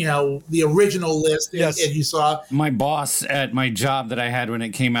the original list, as you saw. My boss at my job that I had when it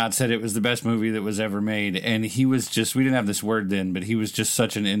came out said it was the best movie that was ever made, and he was just, we didn't have this word then, but he was just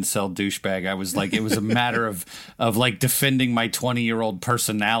such an incel douchebag. I was like, it was a matter of defending my 20-year-old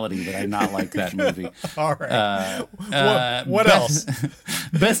personality that I not like that movie. All right. What else?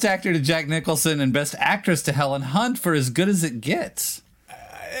 Best Actor to Jack Nicholson and Best Actress to Helen Hunt for As Good as It Gets.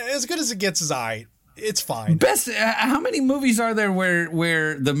 As Good as It Gets is it's fine. How many movies are there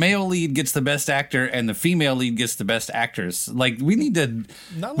where the male lead gets the best actor and the female lead gets the best actress? Like, we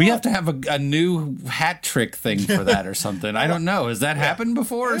have to have a new hat trick thing for that or something. I don't know. Has that happened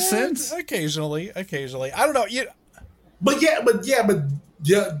before or since? Occasionally. I don't know. But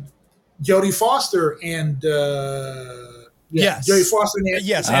Jodie Foster and Jodie Foster and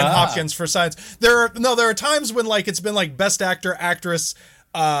and Hopkins for Science. There are times when it's been Best Actor, Actress,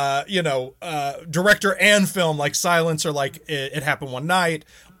 director and film, like Silence, or It Happened One Night,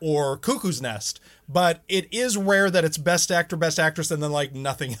 or Cuckoo's Nest. But it is rare that it's Best Actor, Best Actress, and then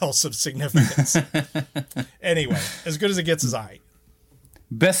nothing else of significance. Anyway, As Good as It Gets is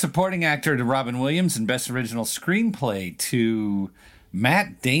Best Supporting Actor to Robin Williams and Best Original Screenplay to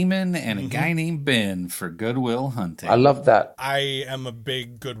Matt Damon and a guy named Ben for Good Will Hunting. I love that. I am a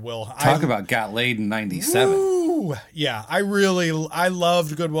big Good Will. Talk about got laid in 97. Woo! Yeah, I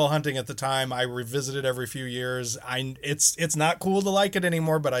loved Good Will Hunting at the time. I revisit it every few years. It's not cool to like it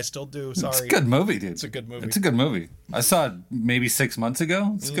anymore, but I still do. Sorry. It's a good movie, dude. It's a good movie. It's a good movie. I saw it maybe 6 months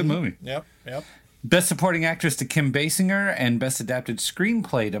ago. It's a good movie. Yep. Best Supporting Actress to Kim Basinger and Best Adapted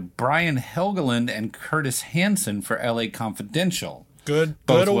Screenplay to Brian Helgeland and Curtis Hanson for L.A. Confidential. Good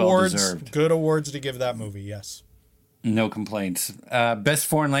awards. Well-deserved. Good awards to give that movie, yes. No complaints. Best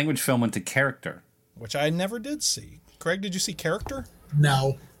Foreign Language Film went to Character, which I never did see. Craig, did you see Character?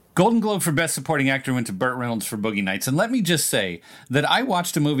 No. Golden Globe for Best Supporting Actor went to Burt Reynolds for Boogie Nights. And let me just say that I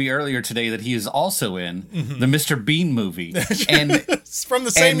watched a movie earlier today that he is also in, the Mr. Bean movie. And it's from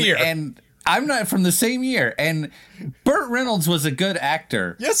the same year. And I'm not from the same year. And Burt Reynolds was a good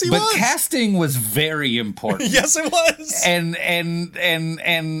actor. Yes, he was. But casting was very important. Yes, it was. And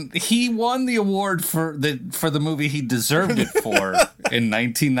he won the award for the movie he deserved it for in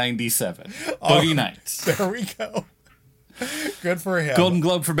 1997. Boogie Nights. There we go. Good for him. Golden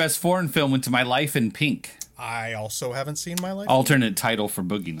Globe for Best Foreign Film went to My Life in Pink. I also haven't seen My Life. Alternate title for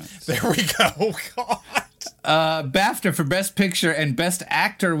Boogie Nights. There we go. God. BAFTA for Best Picture and Best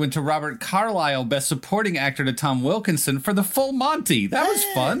Actor went to Robert Carlyle. Best Supporting Actor to Tom Wilkinson for The Full Monty. That was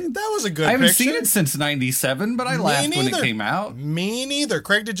fun. That was a good I haven't picture. seen it since 97, but I laughed when it came out. Me neither.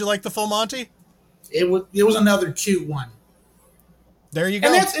 Craig, did you like The Full Monty? It was another cute one. There you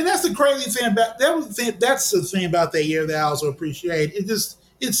go. And that's the crazy thing about that's the thing about that year that I also appreciate.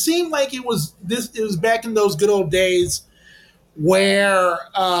 It seemed like it was back in those good old days where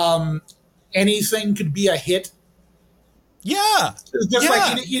anything could be a hit. Yeah. Just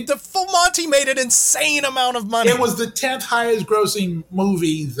like the Full Monty made an insane amount of money. It was the 10th highest grossing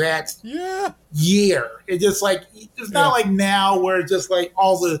movie that year. It's just like, it's not like now where it's just like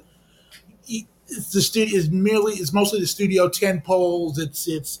all the studio it's mostly the studio 10 poles.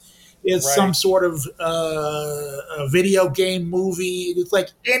 It's some sort of a video game movie. It's like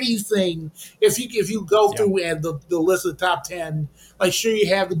anything. If you go through and the list of the top 10, like sure you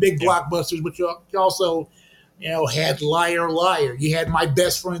have the big blockbusters, but you also had Liar Liar. You had My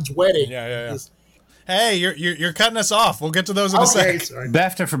Best Friend's Wedding. Yeah. Hey, you're cutting us off. We'll get to those in a second. Sorry.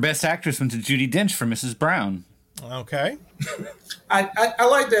 BAFTA for Best Actress went to Judi Dench for Mrs. Brown. Okay. I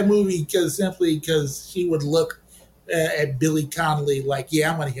like that movie because she would look at Billy Connolly like, yeah,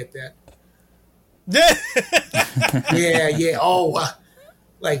 I'm going to hit that. yeah. Oh,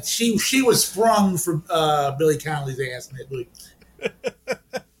 like she was sprung for Billy Connolly's ass in that movie.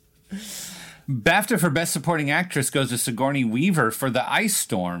 BAFTA for Best Supporting Actress goes to Sigourney Weaver for The Ice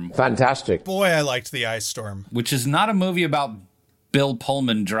Storm. Fantastic. Boy, I liked The Ice Storm. Which is not a movie about Bill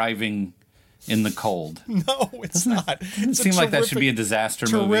Pullman driving in the cold. No, it's not. It doesn't seem like that should be a disaster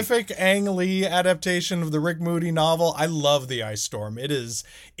movie. Terrific Ang Lee adaptation of the Rick Moody novel. I love The Ice Storm. It is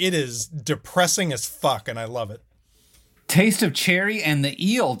depressing as fuck, and I love it. Taste of Cherry and the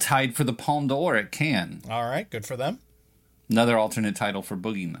Eel tied for the Palme d'Or at Cannes. All right, good for them. Another alternate title for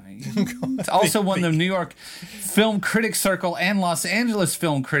Boogie Night. It's also won the New York Film Critics Circle and Los Angeles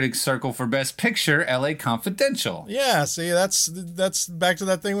Film Critics Circle for Best Picture, LA Confidential. Yeah, see, that's back to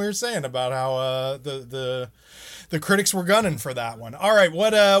that thing we were saying about how the critics were gunning for that one. All right,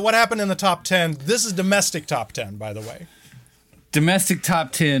 what happened in the top 10? This is domestic top 10, by the way. Domestic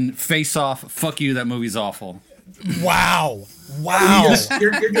top 10, Face Off, fuck you, that movie's awful. Wow.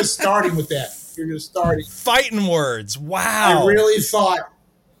 You're just starting with that. You're just starting. Fighting words. Wow. I really thought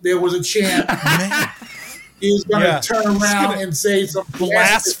there was a chance he was going to turn around and say something.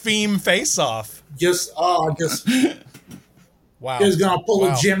 Blaspheme Face Off. Wow. He was going to pull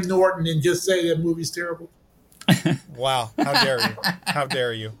a Jim Norton and just say that movie's terrible. Wow. How dare you? How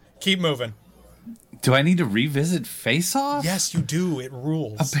dare you? Keep moving. Do I need to revisit Face Off? Yes, you do. It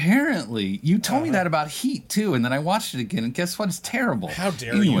rules. Apparently. You told me that about Heat, too, and then I watched it again, and guess what? It's terrible. How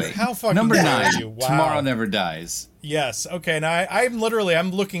dare you? How fucking number dare 9, you? Wow. Tomorrow Never Dies. Yes. Okay, now I'm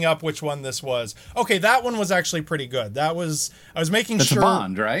looking up which one this was. Okay, that one was actually pretty good. I was making That's sure. That's a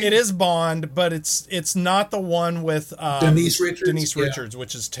Bond, right? It is Bond, but it's not the one with Denise Richards. Denise Richards,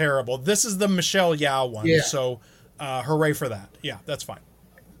 which is terrible. This is the Michelle Yeoh one. Yeah. So, hooray for that. Yeah, that's fine.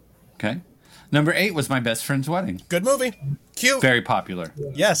 Okay. Number 8 was My Best Friend's Wedding. Good movie. Cute. Very popular.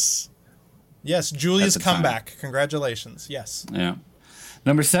 Yes. Julia's comeback. Congratulations. Yes. Yeah.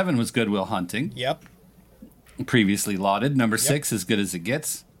 Number 7 was Good Will Hunting. Yep. Previously lauded. Number 6, As Good as It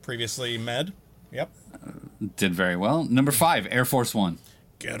Gets. Previously med. Yep. Did very well. Number 5, Air Force One.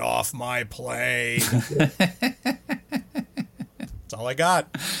 Get off my plane. That's all I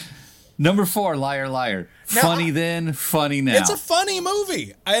got. Number 4, Liar Liar. Now, funny then, funny now. It's a funny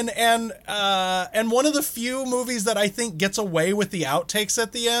movie, and one of the few movies that I think gets away with the outtakes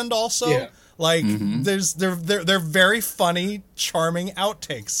at the end. Also, they're very funny, charming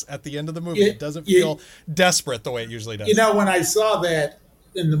outtakes at the end of the movie. It doesn't feel desperate the way it usually does. You know, when I saw that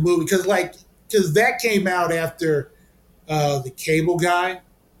in the movie, because that came out after The Cable Guy.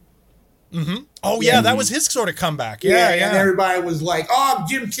 Mm-hmm. Oh yeah, that was his sort of comeback. Yeah. And everybody was like, "Oh,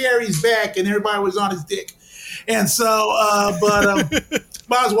 Jim Carrey's back," and everybody was on his dick. And so, but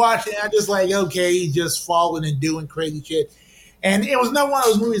I was watching, I just like, okay, he's just falling and doing crazy shit. And it was not one of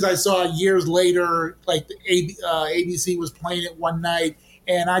those movies I saw years later, like the ABC was playing it one night,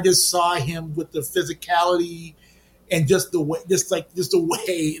 and I just saw him with the physicality and just the way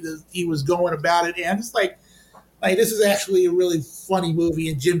that he was going about it, and I'm just like this is actually a really funny movie,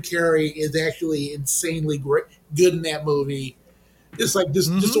 and Jim Carrey is actually insanely great, good in that movie. Just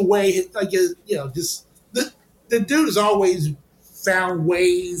a way, the dude has always found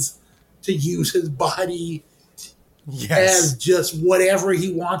ways to use his body as just whatever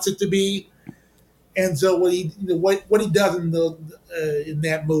he wants it to be, and so what he does in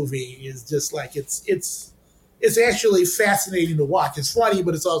that movie is just like it's actually fascinating to watch. It's funny,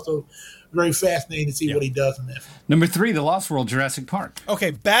 but it's also very fascinating to see what he does in that. Number 3, The Lost World, Jurassic Park.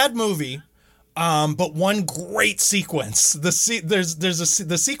 Okay, bad movie, but one great sequence. The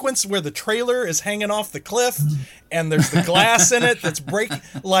sequence where the trailer is hanging off the cliff, and there's the glass in it that's breaking.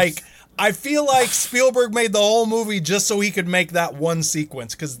 Like, I feel like Spielberg made the whole movie just so he could make that one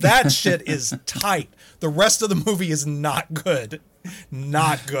sequence, because that shit is tight. The rest of the movie is not good.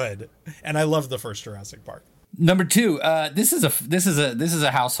 Not good. And I love the first Jurassic Park. Number 2, this is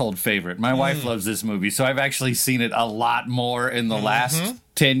a household favorite. My wife loves this movie, so I've actually seen it a lot more in the last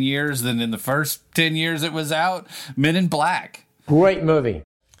 10 years than in the first 10 years it was out. Men in Black. Great movie.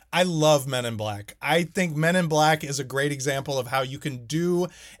 I love Men in Black. I think Men in Black is a great example of how you can do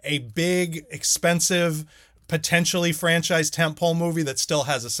a big, expensive, potentially franchise tentpole movie that still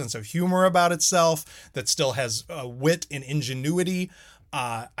has a sense of humor about itself, that still has wit and ingenuity.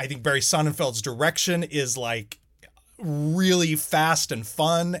 I think Barry Sonnenfeld's direction is like really fast and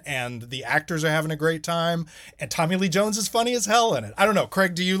fun, and the actors are having a great time, and Tommy Lee Jones is funny as hell in it. I don't know.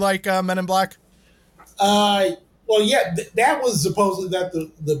 Craig, do you like Men in Black? Well, yeah, that was supposedly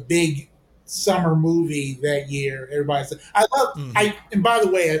the big summer movie that year. Everybody said, I love, and by the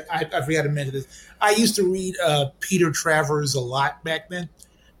way, I forgot to mention this. I used to read Peter Travers a lot back then.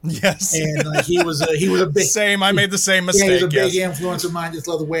 Yes. And he was a big, same. I made the same mistake. Yeah, he was a big influence of mine. Just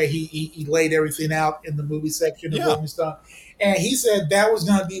love the way he laid everything out in the movie section of Rolling Stone. And he said that was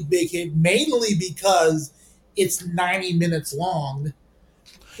going to be a big hit, mainly because it's 90 minutes long.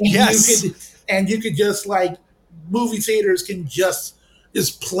 And you could just like, movie theaters can just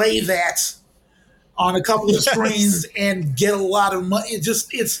play that on a couple of screens and get a lot of money. It was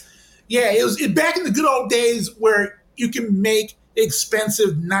back in the good old days where you can make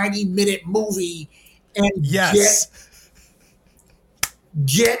expensive 90-minute movie and get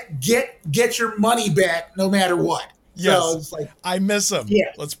your money back no matter what. Yes. So it's like, I miss them.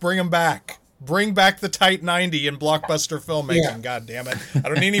 Yeah. Let's bring them back. Bring back the tight 90 in blockbuster filmmaking. Yeah. God damn it. I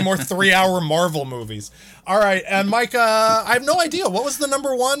don't need any more 3-hour Marvel movies. All right. And Mike, I have no idea. What was the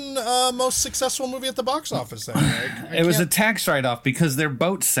number one most successful movie at the box office then? It was a tax write-off because their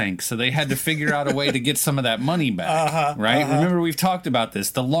boat sank, so they had to figure out a way to get some of that money back. Right? Remember, we've talked about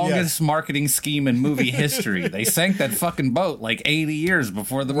this. The longest marketing scheme in movie history. They sank that fucking boat like 80 years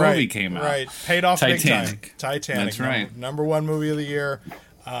before the movie came out. Right. Paid off Titanic. big time. Titanic. That's right. Number one movie of the year.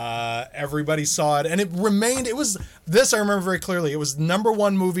 Everybody saw it, and it remained. It was this I remember very clearly. It was number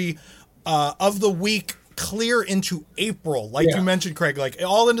one movie of the week, clear into April, like you mentioned, Craig, like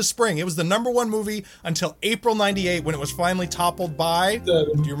all into spring. It was the number one movie until April '98 when it was finally toppled by.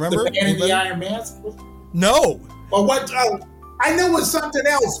 Do you remember? The Man in the Iron Mask? No. Or what? I know it was something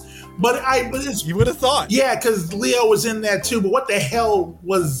else, but you would have thought. Yeah, because Leo was in that too. But what the hell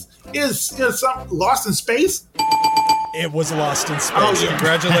is something Lost in Space? It was Lost in Space. Oh, yeah.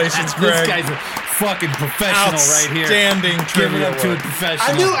 Congratulations, Greg. This guy's a fucking professional right here. Outstanding trivia. Give it up to a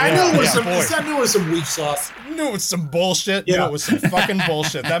professional. I knew it was some weak sauce. Knew it was some bullshit. Yeah. Knew it was some fucking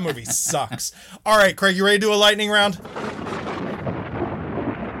bullshit. That movie sucks. All right, Craig, you ready to do a lightning round?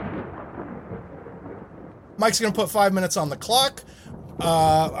 Mike's going to put 5 minutes on the clock.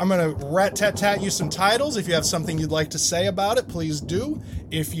 I'm going to rat-tat-tat you some titles. If you have something you'd like to say about it, please do.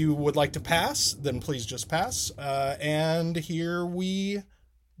 If you would like to pass, then please just pass. And here we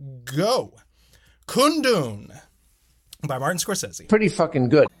go. Kundun by Martin Scorsese. Pretty fucking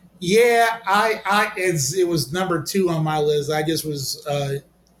good. Yeah, it was number 2 on my list. I just was,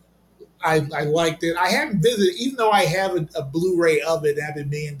 I liked it. I haven't visited, even though I have a Blu-ray of it, I've been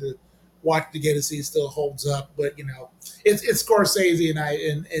meaning to watch it again to see it still holds up. But it's Scorsese,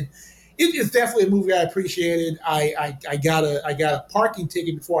 and it's definitely a movie I appreciated. I got a parking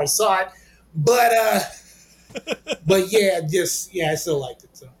ticket before I saw it, but I still liked it.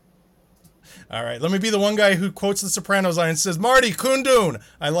 So. All right, let me be the one guy who quotes The Sopranos line and says, "Marty, Kundun."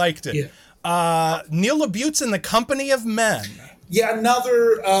 I liked it. Yeah. Neil LaBute's In the Company of Men. Yeah,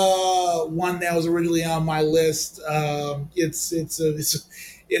 another one that was originally on my list.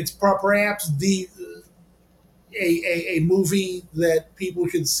 It's perhaps a movie that people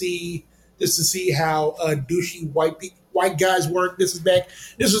should see just to see how douchey white guys work. This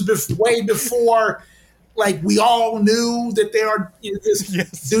was way before, like, we all knew that there are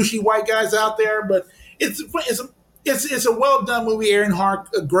douchey white guys out there. But it's a well done movie. Aaron Hart,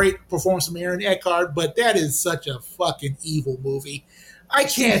 a great performance from Aaron Eckhart, but that is such a fucking evil movie. I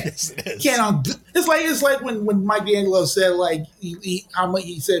can't. It's like when Mike D'Angelo said, like, he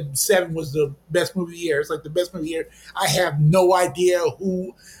said 7 was the best movie of the year. It's like the best movie of the year. I have no idea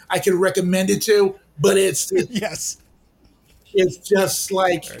who I could recommend it to, but it's just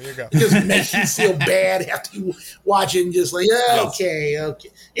like, it just makes you feel bad after you watch it and just like, okay.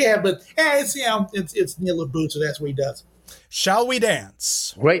 Yeah, but it's Neil LaBute, so that's what he does. Shall We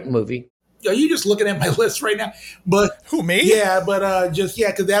Dance? Great movie. Are you just looking at my list right now? But who, me? Yeah, but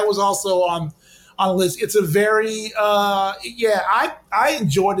because that was also on on the list. It's a very, I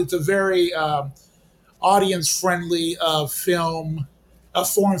enjoyed it. It's a very audience friendly film, a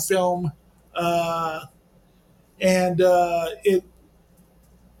foreign film, and it.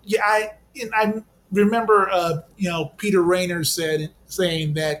 Yeah, I remember Peter Rayner saying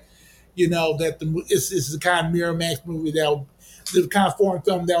that that this is the kind of Miramax movie the kind of foreign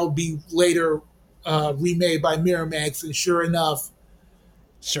film that will be later remade by Miramax, and sure enough,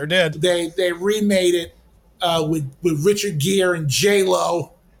 sure did. They remade it with Richard Gere and J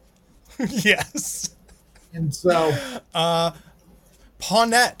Lo. Yes. And so,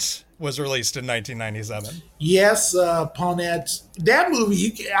 Pawnette was released in 1997. Yes, Pawnette. That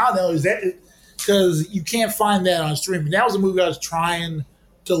movie, I don't know, is that because you can't find that on streaming? That was a movie I was trying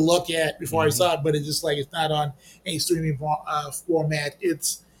to look at before I saw it, but it's just like it's not on any streaming format.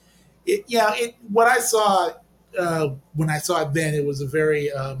 What I saw when I saw it then, it was a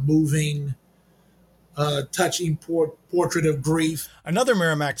very moving, touching portrait of grief. Another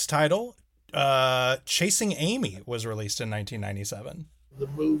Miramax title, Chasing Amy, was released in 1997. The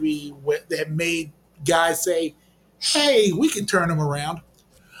movie that made guys say, "Hey, we can turn them around."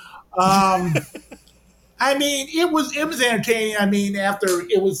 I mean, it was entertaining. I mean, after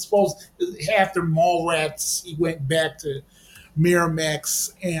Mallrats, he went back to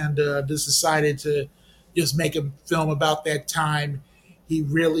Miramax and just decided to just make a film about that time. He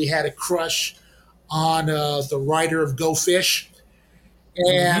really had a crush on the writer of Go Fish.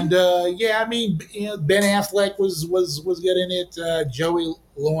 And Ben Affleck was good in it. Joey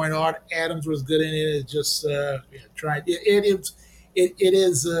Lauren Adams was good in it. It just tried.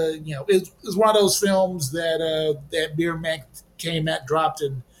 It's one of those films that Miramax dropped,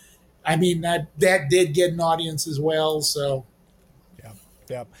 and I mean that did get an audience as well. So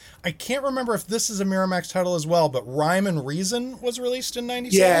yeah. I can't remember if this is a Miramax title as well, but Rhyme and Reason was released in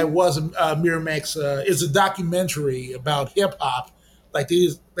 97. Yeah, it was a Miramax. It's a documentary about hip hop. Like they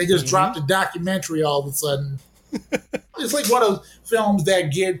just dropped a documentary all of a sudden. It's like one of those films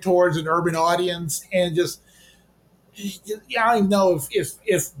that geared towards an urban audience, and just I don't even know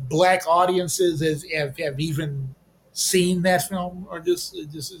if black audiences have even seen that film, or just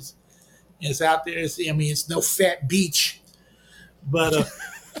it's out there. It's no Fat Beach, but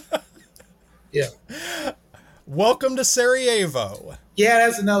yeah. Welcome to Sarajevo. Yeah,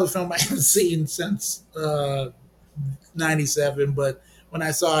 that's another film I haven't seen since 97, but when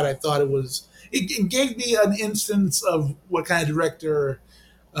I saw it, I thought it gave me an instance of what kind of director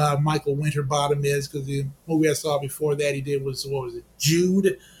Michael Winterbottom is, because the movie I saw before that he did was, what was it,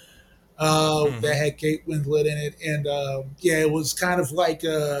 Jude, that had Kate Winslet in it, and it was kind of like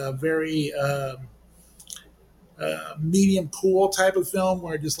a very medium cool type of film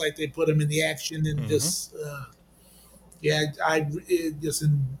where just like they put him in the action and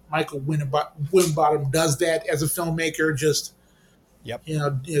Michael Winterbottom does that as a filmmaker, just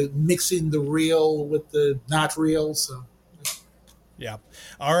mixing the real with the not real. So, yeah.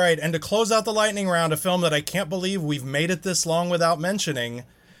 All right, and to close out the lightning round, a film that I can't believe we've made it this long without mentioning,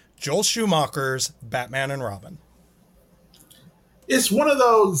 Joel Schumacher's Batman and Robin. It's one of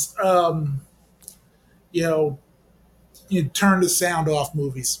those, you turn the sound off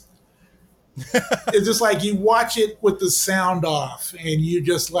movies. It's just like you watch it with the sound off, and you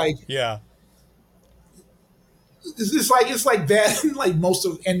just like, yeah. It's like that in like most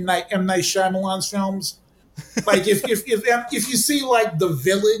of M. Night Shyamalan's films. Like if you see like The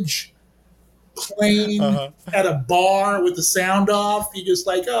Village playing at a bar with the sound off, you're just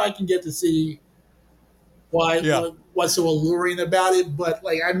like, oh, I can get to see what's so alluring about it. But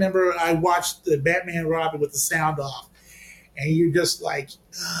like I remember I watched the Batman and Robin with the sound off, and you're just like,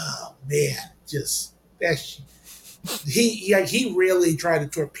 oh man, just that. He really tried to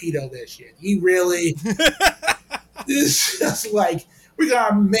torpedo that shit. He really. It's just like, we're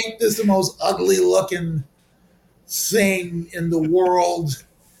gonna make this the most ugly looking thing in the world.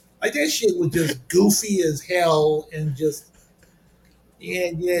 Like that shit was just goofy as hell, and just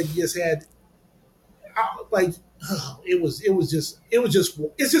just had like it's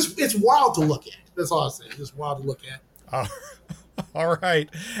wild to look at. That's all I say. It's just wild to look at. All right.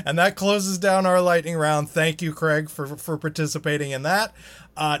 And that closes down our lightning round. Thank you, Craig, for participating in that.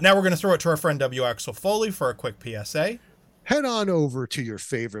 Now we're going to throw it to our friend W. Axel Foley for a quick PSA. Head on over to your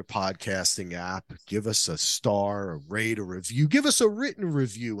favorite podcasting app. Give us a star, a rate, a review. Give us a written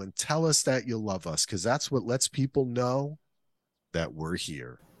review and tell us that you love us, because that's what lets people know that we're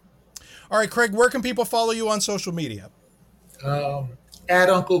here. All right, Craig, where can people follow you on social media? At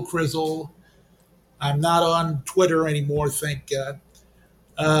Uncle Crizzle. I'm not on Twitter anymore, thank God.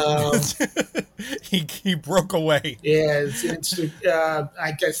 He broke away. Yeah,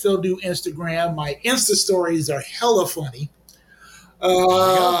 I still do Instagram. My Insta stories are hella funny.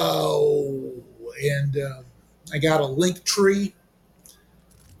 And I got a link tree,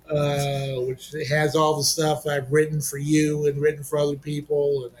 which has all the stuff I've written for you and written for other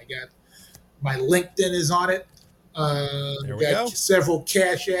people. And I got my LinkedIn is on it. There we go. Several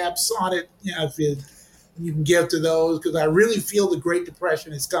Cash Apps on it. You know, if you can give to those, because I really feel the Great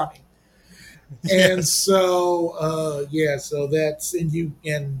Depression is coming. And Yes. so, so that's, and you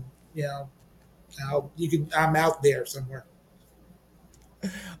know, I'm out there somewhere.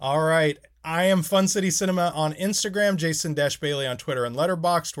 All right. I am Fun City Cinema on Instagram, Jason-Bailey on Twitter and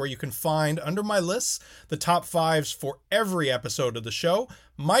Letterboxd, where you can find under my lists the top 5s for every episode of the show.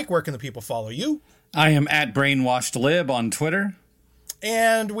 Mike, where can the people follow you? I am at BrainwashedLib on Twitter.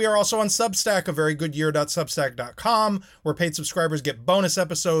 And we are also on Substack, averygoodyear.substack.com, where paid subscribers get bonus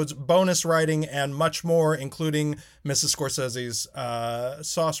episodes, bonus writing, and much more, including Mrs. Scorsese's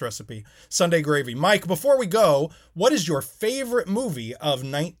sauce recipe, Sunday Gravy. Mike, before we go, what is your favorite movie of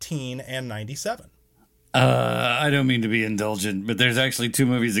 1997? I don't mean to be indulgent, but there's actually 2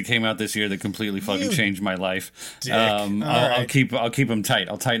 movies that came out this year that completely fucking changed my life. I'll keep them tight.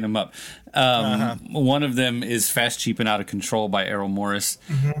 I'll tighten them up. One of them is Fast, Cheap, and Out of Control by Errol Morris,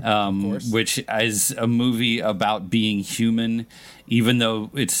 which is a movie about being human. Even though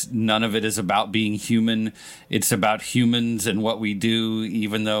none of it is about being human, it's about humans and what we do,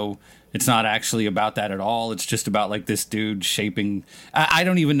 even though it's not actually about that at all. It's just about like this dude shaping. I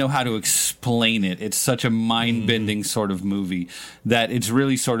don't even know how to explain it. It's such a mind-bending sort of movie that it's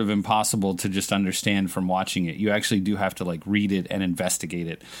really sort of impossible to just understand from watching it. You actually do have to like read it and investigate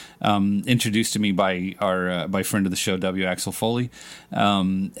it. Introduced to me by our by friend of the show, W. Axel Foley,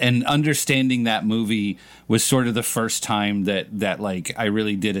 and understanding that movie was sort of the first time that like I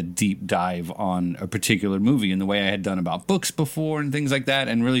really did a deep dive on a particular movie in the way I had done about books before and things like that,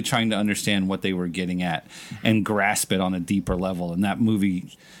 and really trying to understand what they were getting at and grasp it on a deeper level. And that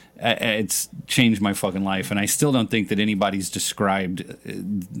movie, it's changed my fucking life. And I still don't think that anybody's described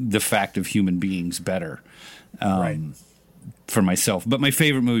the fact of human beings better for myself. But my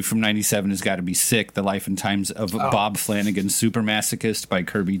favorite movie from 97 has got to be Sick, The Life and Times of Bob Flanagan, Super Masochist by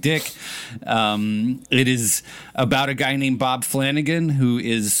Kirby Dick. It is about a guy named Bob Flanagan who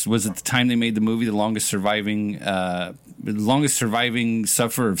was at the time they made the movie the longest surviving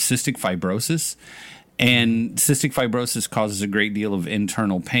sufferer of cystic fibrosis. And cystic fibrosis causes a great deal of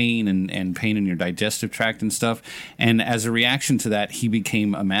internal pain and pain in your digestive tract and stuff. And as a reaction to that, he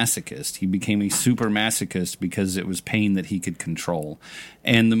became a masochist. He became a super masochist because it was pain that he could control.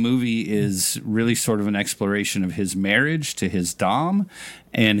 And the movie is really sort of an exploration of his marriage to his dom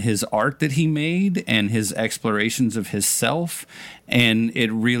and his art that he made and his explorations of his self. And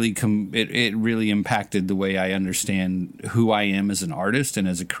it really it really impacted the way I understand who I am as an artist and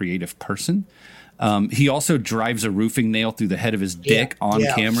as a creative person. He also drives a roofing nail through the head of his dick on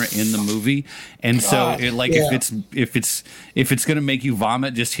camera in the movie, and so if it's going to make you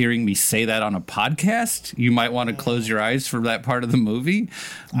vomit just hearing me say that on a podcast, you might want to close your eyes for that part of the movie.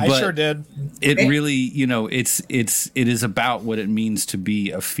 I sure did. It really, it is about what it means to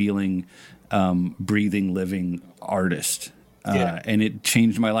be a feeling, breathing, living artist. And it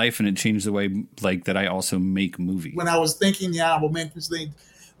changed my life, and it changed the way that I also make movies. When I was thinking the honorable mentions thing,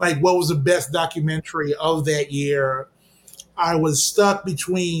 like what was the best documentary of that year, I was stuck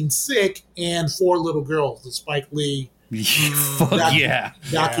between Sick and Four Little Girls, the Spike Lee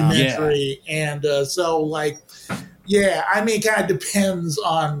documentary. And it kind of depends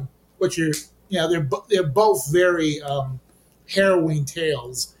on what they're both very harrowing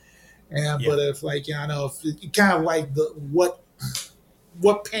tales. But if if kind of like what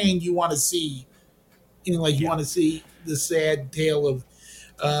pain you want to see, you want to see the sad tale of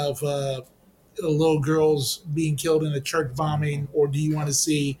little girls being killed in a church bombing, or do you want to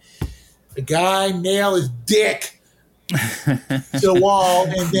see a guy nail his dick to the wall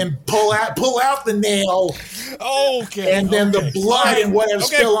and then pull out the nail? And then the blood and whatever's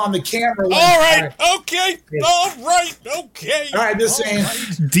still on the camera. All right. Just saying.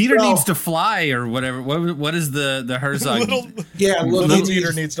 Dieter needs to fly, or whatever. What is the Herzog? Little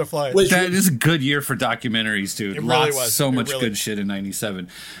Dieter needs to fly. That is a good year for documentaries, dude. It really was. So much good shit in 97.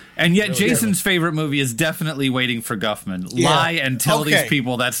 And yet Jason's favorite movie is definitely Waiting for Guffman. Lie and tell these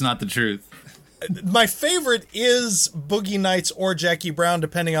people that's not the truth. My favorite is Boogie Nights or Jackie Brown,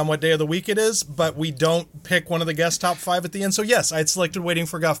 depending on what day of the week it is, but we don't pick one of the guest top 5 at the end. So yes, I had selected Waiting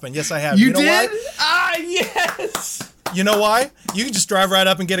for Guffman. Yes, I have. You know did? Why? Yes! You know why? You can just drive right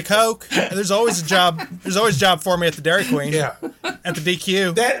up and get a Coke. There's always a job. There's always a job for me at the Dairy Queen. Yeah. At the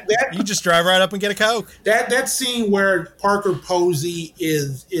DQ. That you just drive right up and get a Coke. That scene where Parker Posey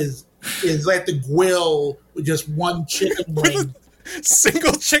is at the grill with just one chicken wing,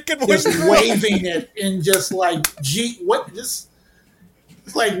 single chicken wing, just waving it and just like, gee, what this?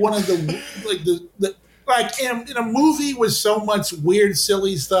 It's like one of the in a movie with so much weird,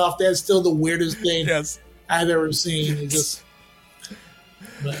 silly stuff. That's still the weirdest thing I've ever seen. It just.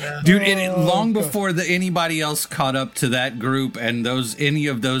 Dude, long before anybody else caught up to that group and any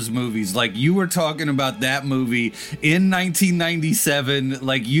of those movies, like you were talking about that movie in 1997,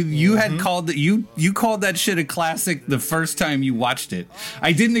 like you had called that you called that shit a classic the first time you watched it.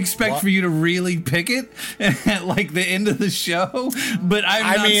 I didn't expect for you to really pick it at like the end of the show, but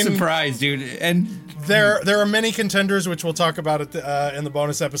I'm not surprised, dude. And there are many contenders, which we'll talk about in the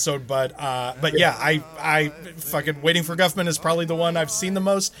bonus episode. But yeah, I fucking Waiting for Guffman is probably the one I've seen the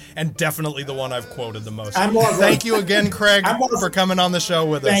most, and definitely the one I've quoted the most. Thank you again, Craig, for coming on the show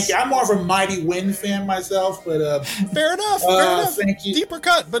with us. Thank you. I'm more of a Mighty Wind fan myself, but fair enough. Fair enough. Thank you. Deeper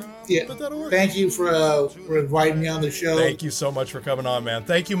cut, but that'll work. Thank you for inviting me on the show. Thank you so much for coming on, man.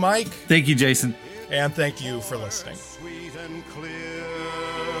 Thank you, Mike. Thank you, Jason. And thank you for listening.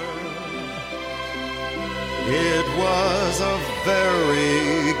 It was a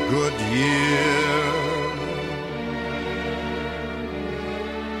very good year.